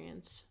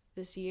experience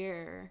this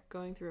year,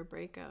 going through a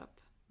breakup,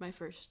 my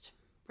first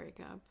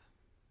breakup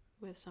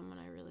with someone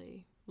I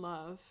really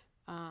love.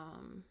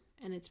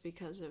 And it's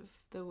because of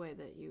the way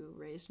that you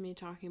raised me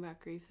talking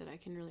about grief that I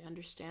can really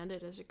understand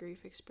it as a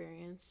grief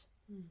experience.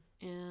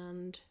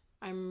 And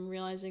I'm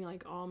realizing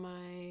like all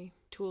my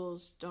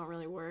tools don't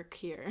really work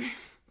here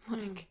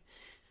like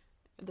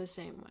the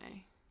same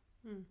way.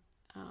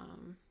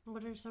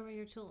 What are some of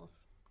your tools?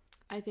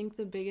 I think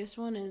the biggest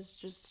one is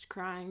just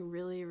crying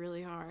really,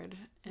 really hard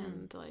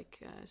and like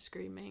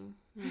screaming.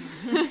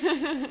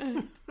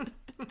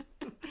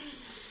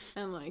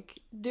 And like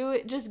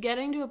just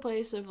getting to a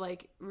place of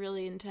like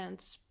really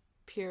intense,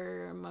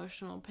 pure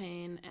emotional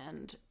pain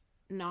and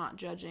not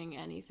judging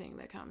anything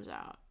that comes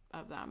out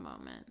of that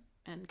moment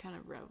and kind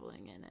of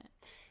reveling in it.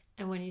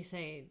 And when you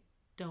say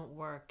don't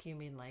work, you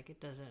mean like it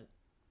doesn't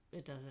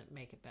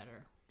make it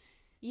better?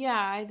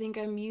 Yeah, I think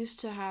I'm used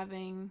to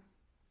having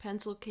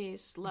pencil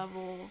case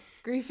level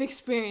grief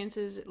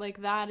experiences.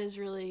 Like that is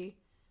really,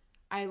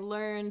 I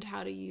learned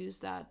how to use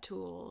that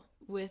tool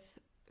with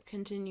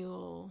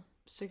continual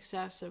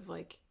success of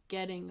like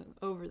getting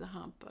over the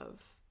hump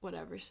of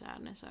whatever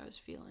sadness I was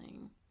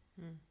feeling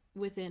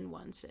within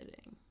one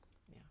sitting.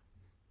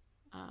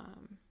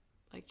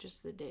 Like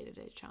just the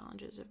day-to-day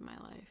challenges of my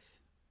life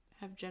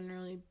have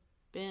generally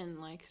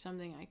been like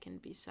something I can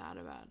be sad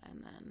about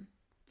and then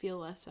feel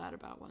less sad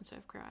about once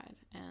I've cried.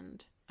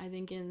 And I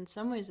think in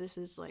some ways this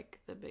is like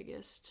the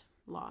biggest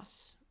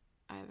loss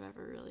I've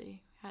ever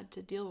really had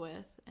to deal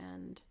with.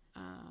 And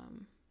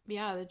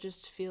yeah, it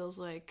just feels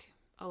like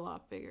a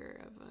lot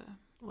bigger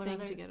of a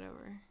thing to get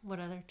over. What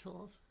other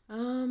tools?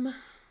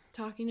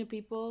 Talking to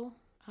people,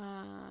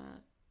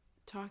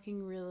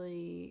 talking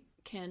really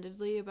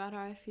candidly about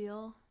how I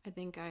feel. I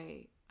think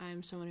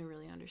I'm someone who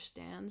really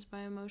understands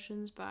my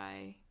emotions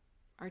by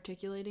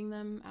articulating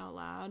them out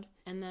loud.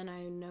 And then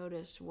I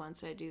notice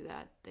once I do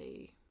that,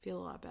 they feel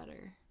a lot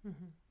better,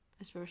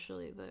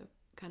 especially the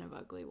kind of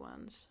ugly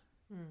ones.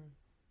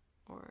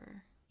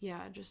 Or,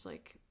 yeah, just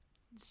like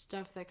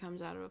stuff that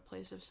comes out of a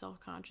place of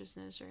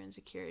self-consciousness or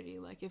insecurity.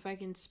 Like if I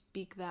can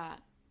speak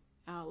that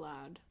out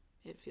loud,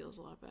 it feels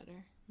a lot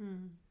better.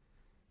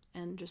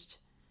 And just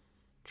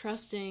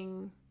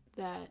trusting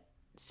that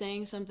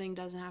saying something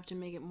doesn't have to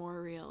make it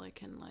more real. It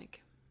can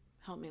like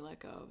help me let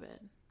go of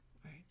it.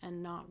 Right.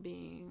 And not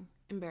being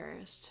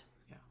embarrassed.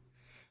 Yeah.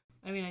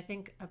 I mean, I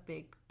think a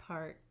big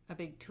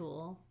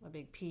tool, a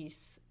big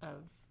piece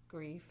of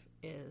grief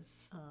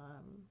is,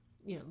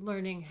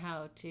 learning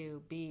how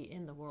to be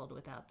in the world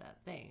without that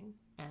thing.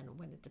 And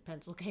when it's a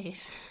pencil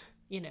case,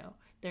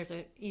 there's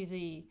a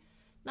easy,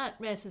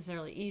 not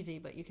necessarily easy,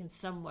 but you can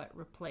somewhat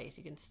replace,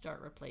 you can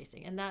start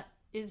replacing. And that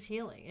is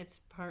healing. It's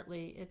part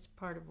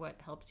of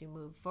what helps you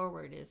move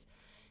forward is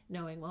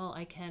knowing, well,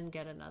 I can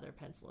get another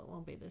pencil. It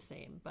won't be the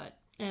same.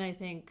 And I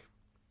think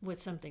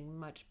with something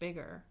much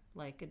bigger,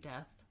 like a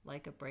death,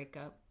 like a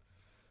breakup,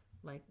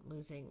 like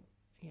losing,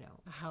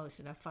 a house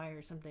in a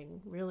fire,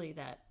 something really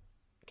that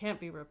can't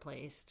be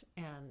replaced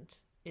and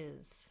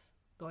is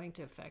going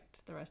to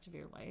affect the rest of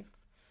your life,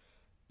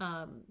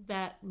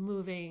 that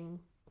moving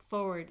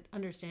forward,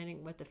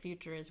 understanding what the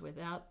future is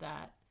without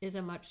that is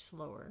a much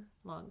slower,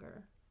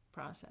 longer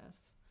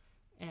process.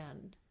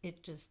 And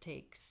it just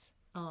takes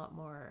a lot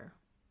more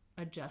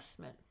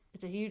adjustment.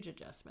 It's a huge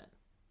adjustment.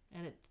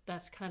 And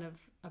that's kind of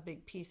a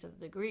big piece of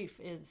the grief,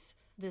 is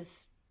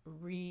this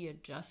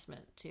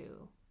readjustment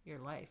to your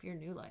life, your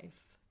new life,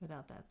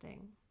 without that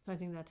thing. So I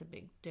think that's a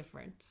big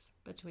difference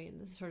between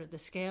the sort of the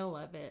scale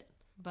of it.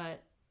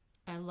 But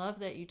I love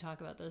that you talk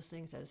about those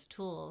things as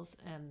tools.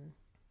 And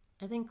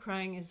I think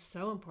crying is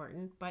so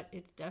important, but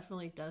it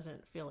definitely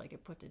doesn't feel like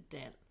it puts a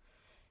dent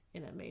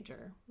in a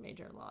major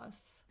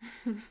loss.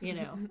 You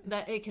know,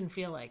 that it can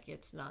feel like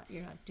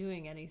you're not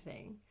doing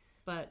anything.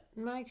 But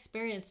in my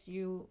experience,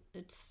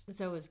 it's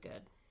always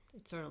good.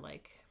 It's sort of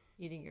like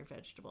eating your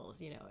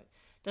vegetables, you know. It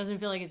doesn't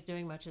feel like it's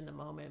doing much in the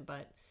moment,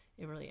 but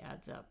it really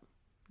adds up,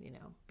 you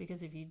know.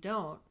 Because if you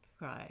don't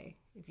cry,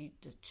 if you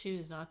just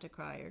choose not to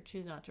cry or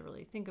choose not to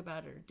really think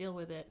about it or deal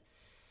with it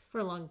for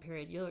a long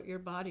period, your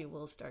body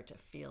will start to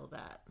feel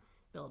that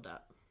build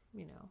up,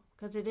 you know.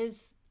 Because it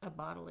is a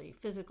bodily,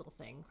 physical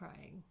thing,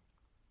 crying.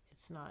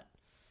 It's not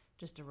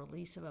just a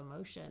release of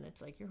emotion.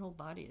 It's like your whole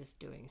body is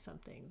doing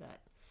something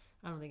that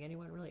I don't think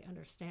anyone really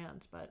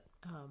understands, but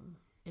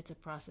it's a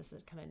process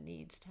that kind of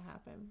needs to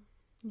happen.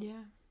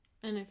 Yeah,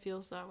 and it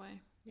feels that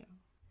way. Yeah.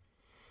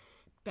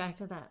 Back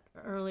to that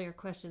earlier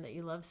question that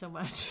you love so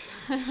much.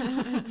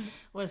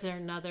 Was there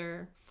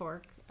another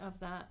fork of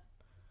that?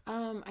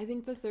 I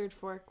think the third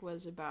fork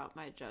was about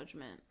my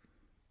judgment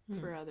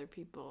for other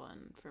people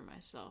and for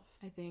myself,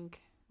 I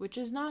think, which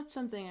is not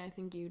something I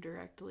think you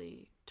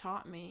directly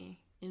taught me.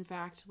 In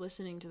fact,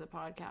 listening to the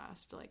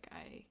podcast, like,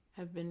 I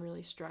have been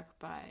really struck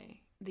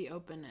by the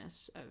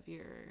openness of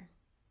your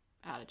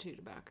attitude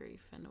about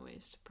grief and the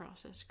ways to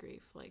process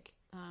grief. Like,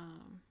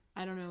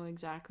 I don't know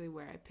exactly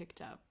where I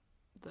picked up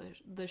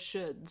the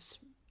shoulds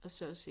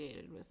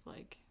associated with,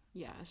 like,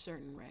 a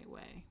certain right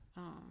way.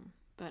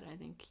 But I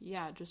think,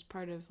 just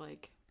part of,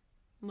 like,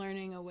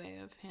 learning a way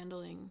of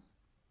handling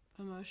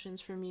emotions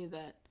for me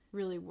that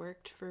really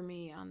worked for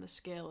me on the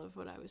scale of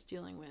what I was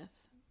dealing with.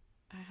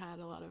 I had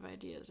a lot of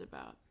ideas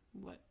about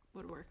what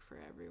would work for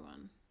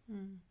everyone,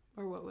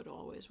 or what would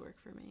always work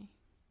for me.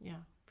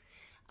 Yeah.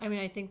 I mean,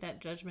 I think that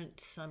judgment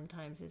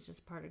sometimes is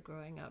just part of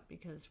growing up,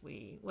 because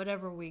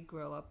whatever we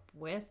grow up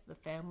with, the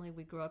family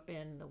we grew up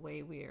in, the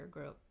way we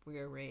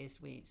are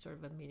raised, we sort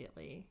of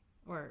immediately,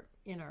 or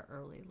in our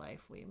early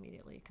life, we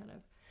immediately kind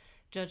of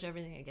judge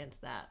everything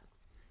against that.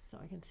 So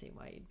I can see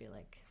why you'd be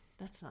like,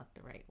 that's not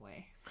the right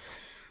way.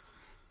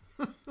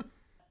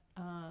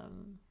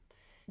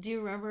 Do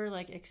you remember,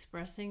 like,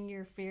 expressing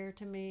your fear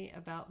to me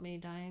about me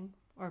dying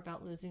or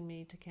about losing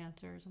me to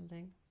cancer or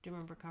something? Do you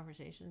remember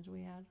conversations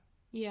we had?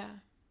 Yeah.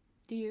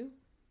 Do you?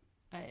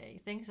 I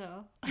think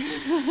so.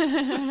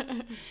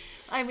 I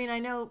mean, I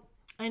know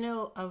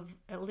of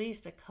at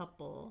least a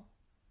couple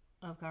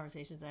of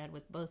conversations I had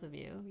with both of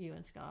you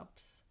and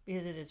Scops,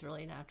 because it is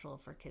really natural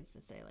for kids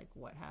to say, like,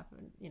 what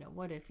happened? You know,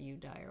 what if you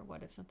die, or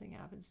what if something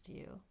happens to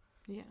you?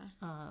 Yeah.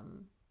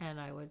 And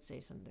I would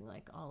say something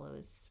like, I'll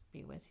always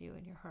be with you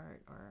in your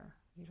heart, or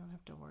you don't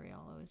have to worry,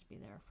 I'll always be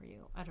there for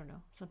you. I don't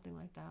know, something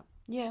like that.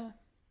 Yeah.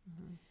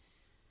 Mm-hmm.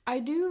 I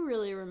do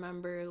really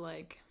remember,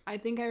 like, I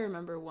think I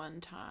remember one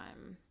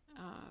time,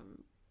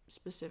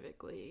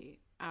 specifically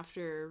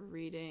after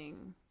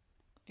reading,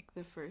 like,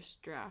 the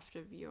first draft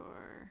of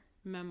your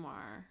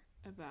memoir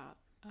about,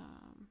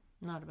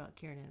 not about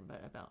Kiernan,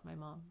 but about my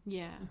mom.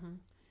 Yeah.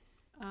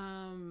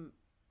 Mm-hmm.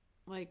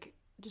 Like,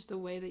 just the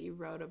way that you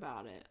wrote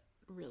about it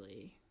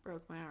really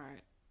broke my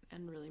heart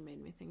and really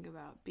made me think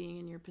about being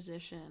in your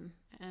position.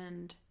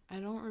 And I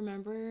don't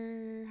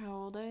remember how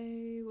old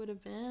I would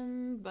have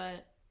been,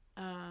 but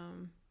I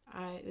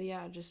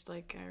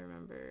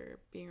remember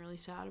being really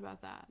sad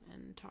about that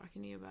and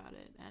talking to you about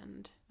it.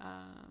 And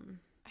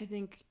I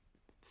think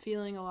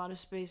feeling a lot of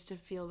space to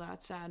feel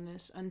that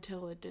sadness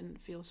until it didn't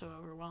feel so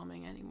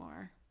overwhelming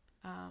anymore.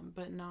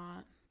 But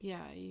not,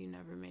 you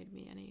never made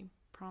me any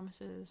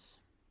promises.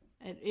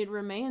 It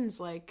remains,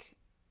 like,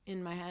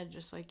 in my head,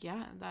 just like,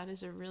 that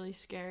is a really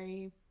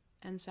scary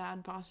and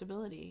sad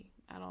possibility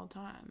at all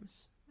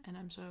times. And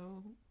I'm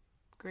so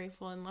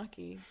grateful and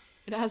lucky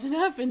it hasn't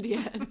happened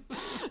yet.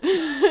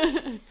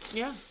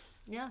 Yeah.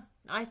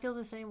 I feel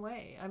the same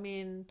way. I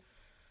mean,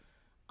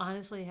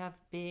 honestly,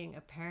 being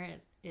a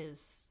parent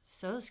is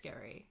so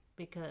scary,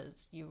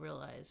 because you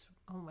realize,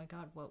 oh my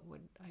God, what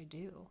would I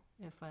do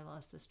if I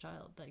lost this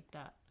child like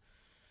that?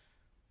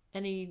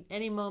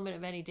 Any moment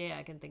of any day,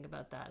 I can think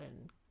about that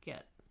and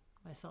get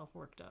myself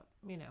worked up,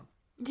 you know.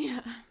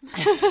 Yeah.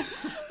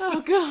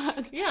 Oh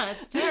God. Yeah,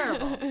 it's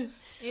terrible.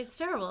 It's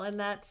terrible, and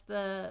that's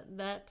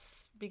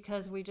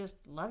because we just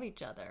love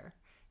each other,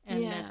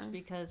 and that's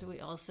because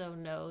we also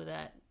know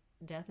that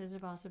death is a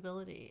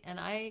possibility. And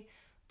I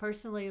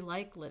personally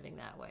like living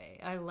that way.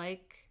 I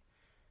like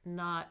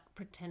not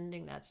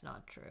pretending that's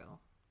not true,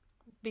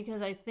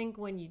 because I think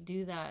when you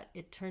do that,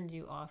 it turns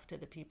you off to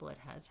the people it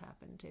has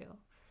happened to.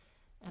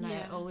 And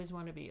I always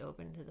want to be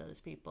open to those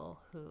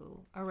people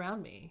who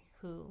around me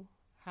who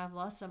have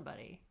lost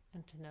somebody,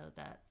 and to know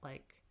that,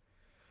 like,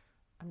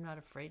 I'm not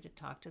afraid to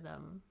talk to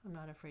them. I'm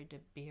not afraid to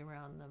be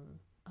around them,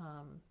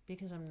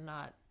 because I'm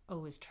not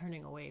always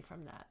turning away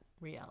from that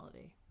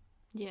reality.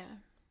 Yeah.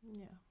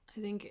 Yeah.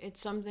 I think it's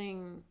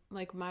something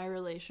like my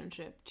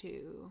relationship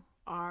to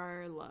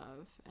our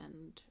love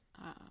and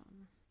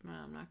well,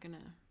 I'm not going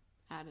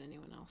to add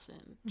anyone else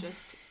in.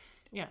 Just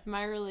Yeah.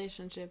 my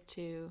relationship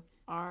to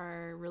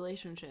our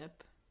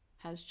relationship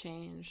has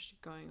changed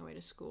going away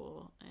to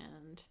school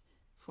and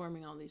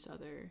forming all these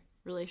other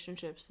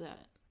relationships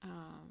that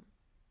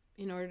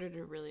in order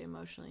to really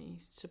emotionally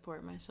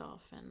support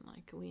myself and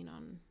like lean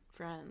on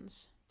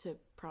friends to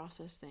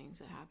process things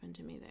that happened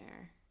to me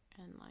there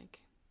and like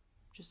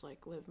just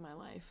like live my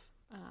life.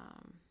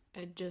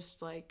 It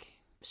just like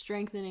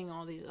strengthening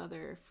all these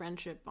other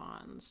friendship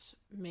bonds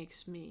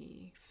makes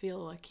me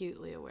feel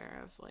acutely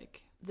aware of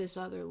like this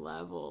other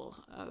level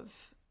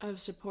of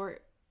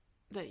support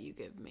that you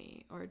give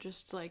me, or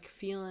just like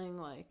feeling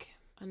like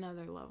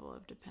another level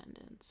of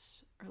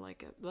dependence, or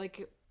like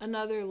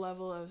another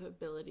level of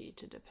ability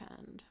to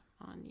depend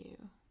on you.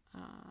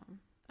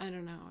 I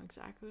don't know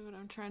exactly what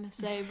I'm trying to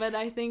say, but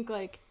I think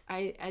like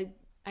I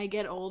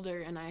get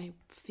older and I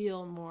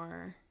feel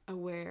more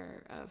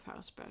aware of how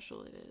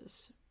special it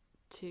is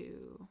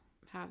to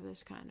have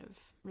this kind of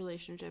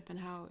relationship and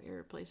how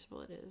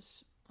irreplaceable it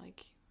is,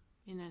 like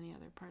in any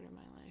other part of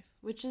my life,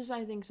 which is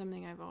I think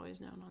something I've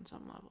always known on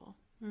some level.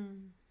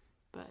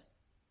 But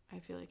I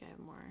feel like I have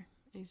more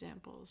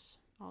examples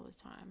all the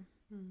time.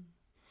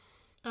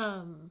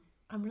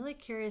 I'm really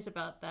curious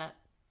about that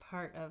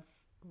part of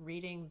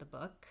reading the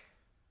book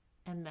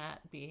and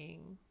that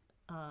being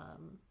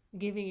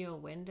giving you a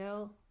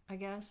window, I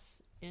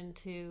guess,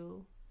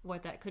 into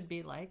what that could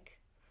be like.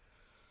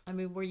 I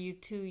mean, were you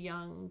too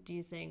young, do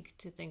you think,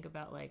 to think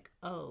about like,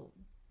 oh,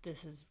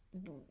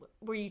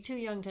 were you too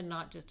young to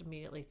not just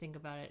immediately think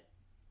about it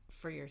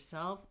for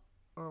yourself?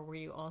 Or were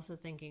you also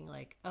thinking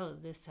like, oh,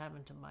 this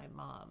happened to my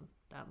mom?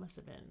 That must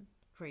have been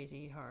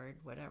crazy, hard,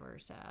 whatever,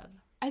 sad.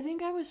 I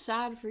think I was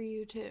sad for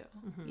you too.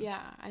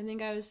 Yeah, I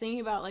think I was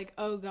thinking about like,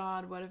 oh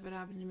God, what if it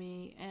happened to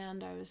me?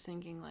 And I was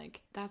thinking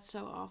like, that's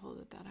so awful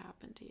that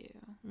happened to you.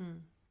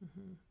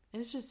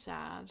 It's just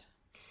sad.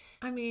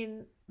 I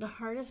mean, the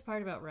hardest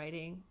part about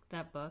writing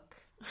that book,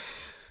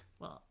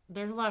 well,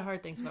 there's a lot of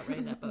hard things about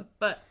writing that book,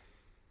 but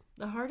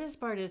the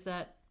hardest part is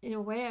that in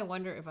a way I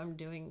wonder if I'm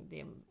doing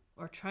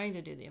or trying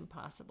to do the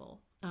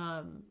impossible.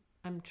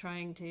 I'm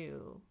trying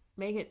to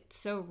make it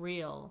so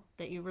real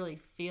that you really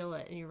feel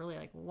it and you're really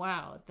like,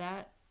 wow,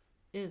 that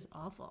is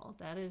awful.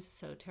 That is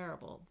so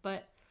terrible.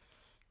 But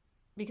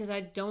because I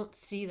don't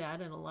see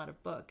that in a lot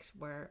of books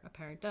where a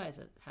parent dies.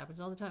 It happens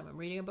all the time. I'm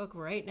reading a book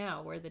right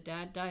now where the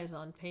dad dies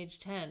on page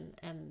 10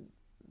 and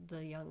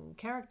the young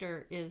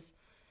character is,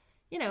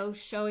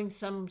 showing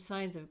some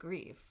signs of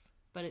grief,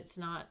 but it's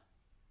not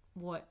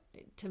what,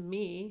 to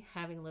me,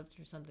 having lived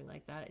through something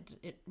like that,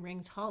 it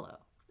rings hollow.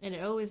 And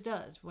it always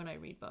does when I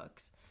read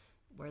books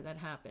where that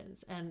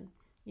happens. And,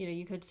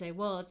 you could say,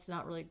 well, it's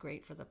not really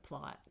great for the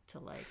plot to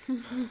like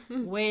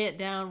weigh it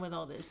down with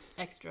all this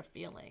extra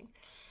feeling.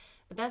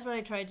 But that's what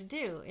I tried to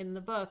do in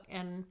the book.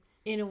 And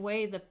in a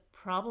way, the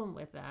problem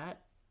with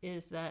that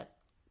is that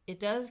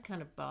it does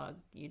kind of bog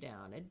you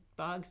down. It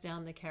bogs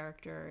down the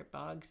character. It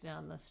bogs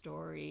down the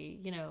story,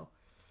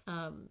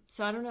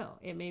 So I don't know.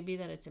 It may be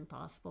that it's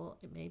impossible.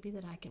 It may be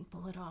that I can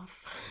pull it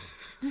off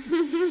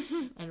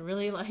and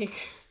really like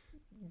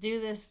do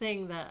this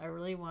thing that I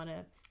really want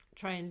to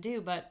try and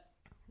do. But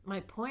my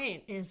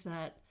point is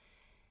that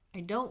I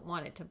don't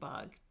want it to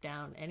bog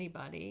down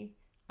anybody.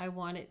 I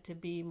want it to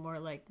be more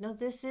like, no,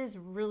 this is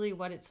really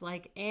what it's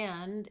like.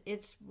 And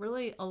it's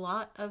really a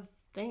lot of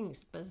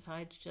things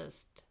besides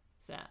just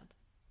sad,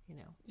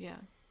 Yeah.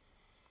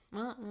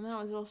 Well, and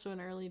that was also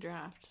an early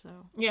draft, so.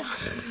 Yeah.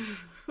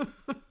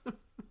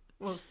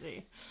 We'll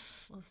see.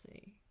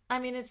 I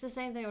mean, it's the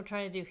same thing I'm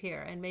trying to do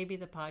here. And maybe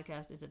the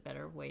podcast is a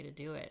better way to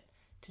do it,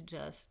 to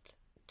just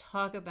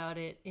talk about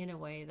it in a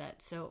way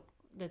that's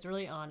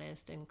really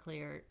honest and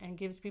clear and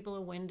gives people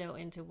a window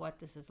into what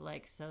this is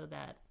like so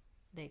that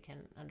they can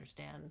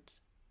understand,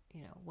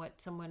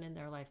 what someone in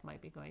their life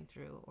might be going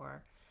through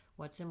or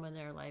what someone in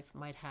their life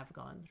might have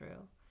gone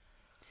through.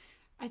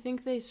 I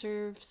think they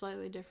serve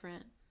slightly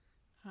different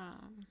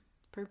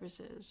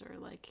purposes, or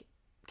like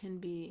can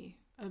be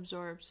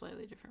absorbed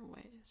slightly different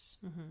ways.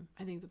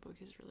 I think the book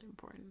is really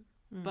important.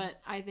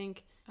 But I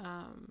think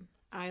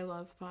I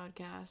love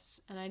podcasts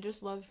and I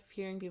just love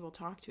hearing people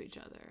talk to each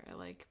other. I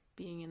like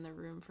being in the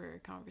room for a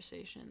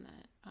conversation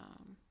that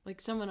like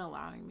someone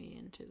allowing me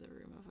into the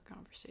room of a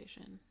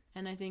conversation.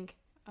 And I think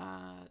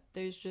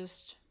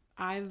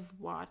I've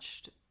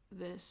watched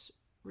this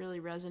really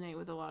resonate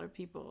with a lot of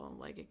people.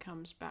 Like it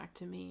comes back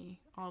to me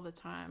all the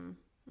time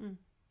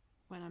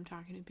when I'm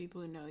talking to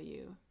people who know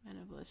you and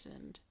have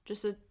listened.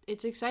 Just that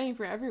it's exciting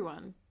for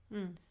everyone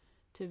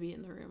to be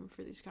in the room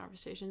for these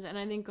conversations. And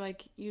I think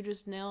like you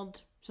just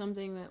nailed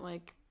something that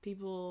like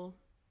people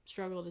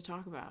struggle to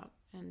talk about.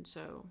 And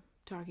so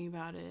talking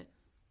about it,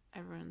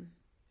 everyone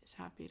is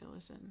happy to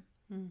listen.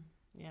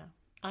 Yeah.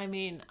 I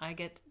mean, I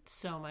get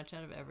so much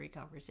out of every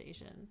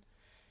conversation.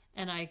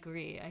 And I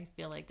agree. I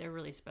feel like they're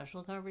really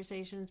special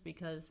conversations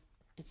because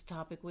it's a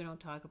topic we don't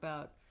talk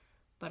about,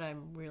 but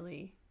I'm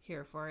really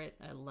here for it.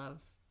 I love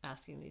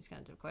asking these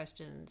kinds of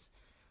questions.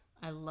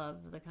 I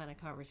love the kind of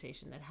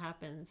conversation that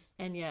happens.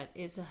 And yet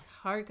it's a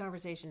hard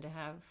conversation to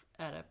have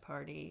at a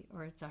party,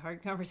 or it's a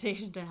hard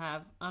conversation to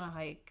have on a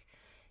hike.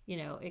 You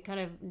know, it kind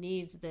of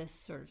needs this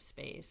sort of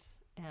space.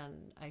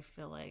 And I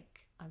feel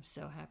like I'm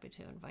so happy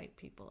to invite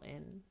people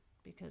in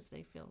because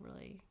they feel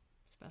really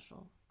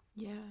special.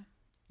 Yeah.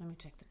 Let me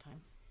check the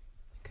time.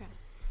 Okay.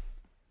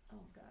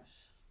 Oh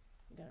gosh.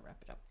 I'm going to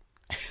wrap it up.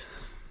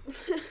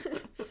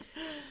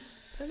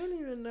 I don't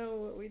even know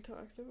what we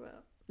talked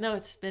about. No,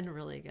 it's been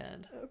really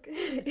good. Okay.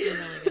 It's been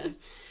really good.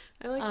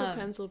 I like the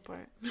pencil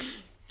part.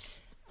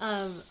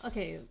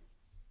 Okay.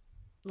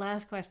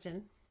 Last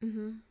question.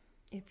 Mm-hmm.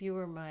 If you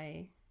were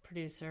my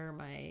producer,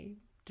 my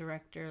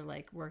director,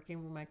 like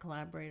working with my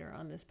collaborator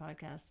on this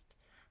podcast,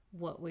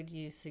 what would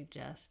you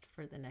suggest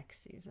for the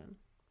next season?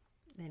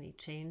 Any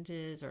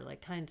changes or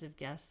like kinds of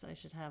guests I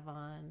should have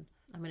on?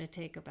 I'm going to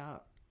take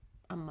about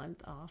a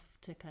month off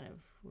to kind of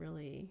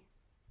really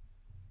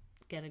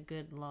get a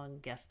good long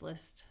guest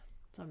list,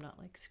 so I'm not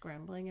like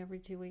scrambling every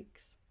 2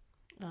 weeks.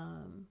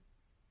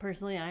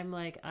 Personally, I'm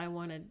like, I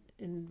want to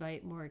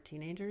invite more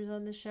teenagers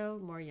on the show,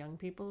 more young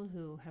people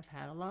who have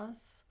had a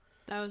loss.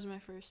 That was my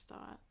first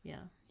thought.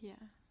 Yeah. Yeah.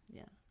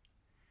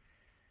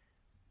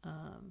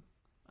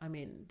 I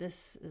mean,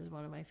 this is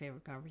one of my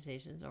favorite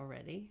conversations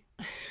already.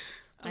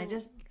 Thank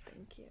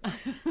you.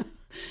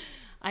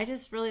 I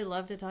just really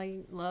love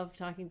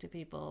talking to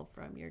people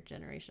from your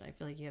generation. I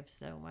feel like you have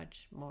so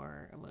much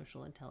more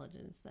emotional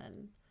intelligence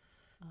than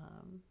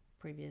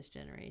previous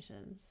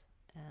generations,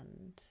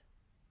 and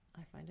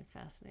I find it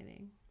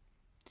fascinating.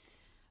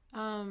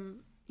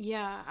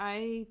 Yeah,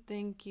 I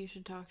think you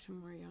should talk to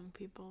more young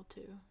people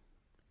too.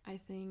 I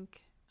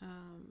think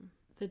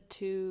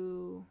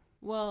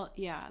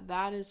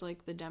that is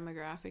like the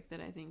demographic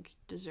that I think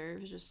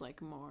deserves just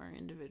like more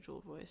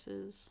individual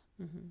voices.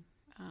 Mm-hmm.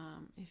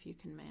 If you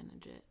can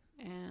manage it.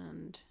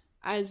 And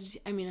as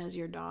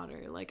your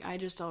daughter, like, I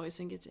just always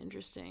think it's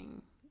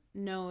interesting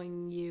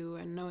knowing you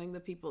and knowing the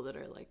people that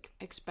are like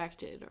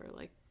expected or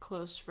like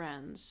close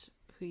friends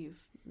who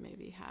you've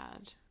maybe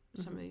had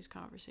some of these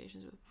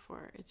conversations with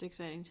before. It's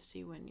exciting to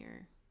see when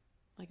you're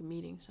like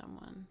meeting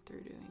someone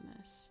through doing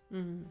this.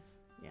 Mm-hmm.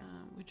 Yeah.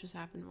 Which has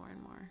happened more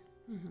and more.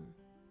 Mm-hmm.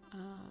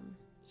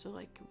 So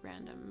like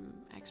random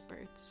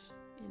experts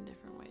in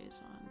different ways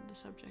on the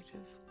subject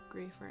of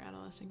grief or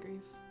adolescent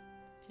grief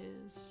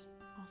is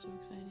also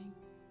exciting.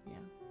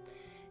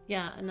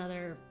 Yeah,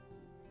 another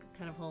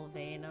kind of whole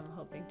vein I'm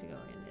hoping to go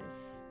in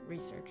is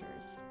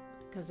researchers,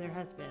 because there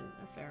has been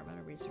a fair amount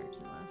of research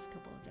in the last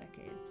couple of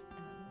decades,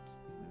 and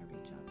I'm going to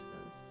reach out to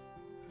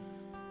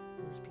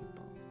those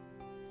people.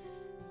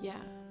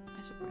 Yeah,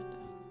 I support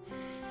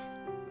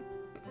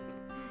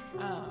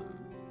that.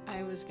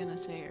 I was going to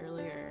say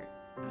earlier,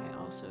 I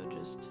also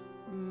just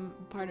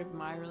part of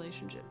my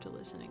relationship to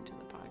listening to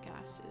the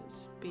podcast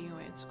is being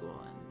away at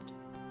school, and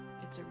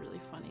it's a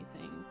really funny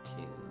thing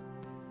to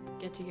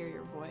get to hear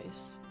your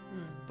voice,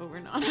 but we're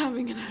not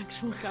having an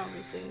actual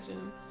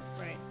conversation.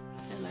 Right.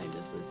 And I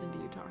just listen to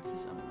you talk to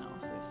someone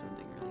else. There's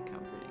something really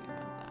comforting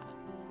about that.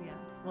 Yeah.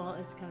 Well,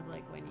 it's kind of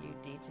like when you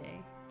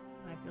DJ.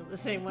 I feel the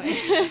same way.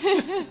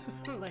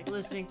 Like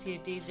listening to you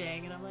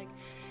DJing, and I'm like,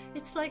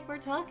 it's like we're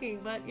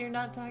talking, but you're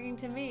not talking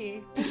to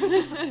me.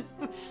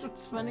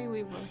 It's funny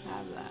we both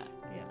have that.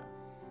 Yeah.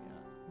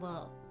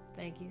 Well,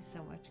 thank you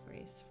so much,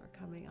 Grace, for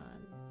coming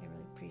on. I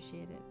really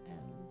appreciate it,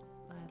 and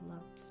I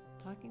loved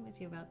talking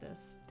with you about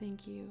this.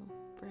 Thank you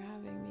for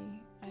having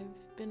me.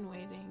 I've been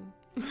waiting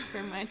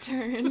for my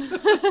turn.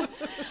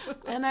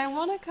 And I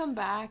want to come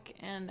back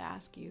and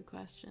ask you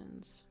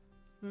questions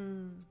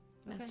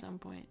Okay. at some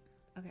point.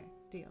 Okay,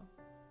 deal.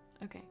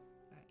 Okay.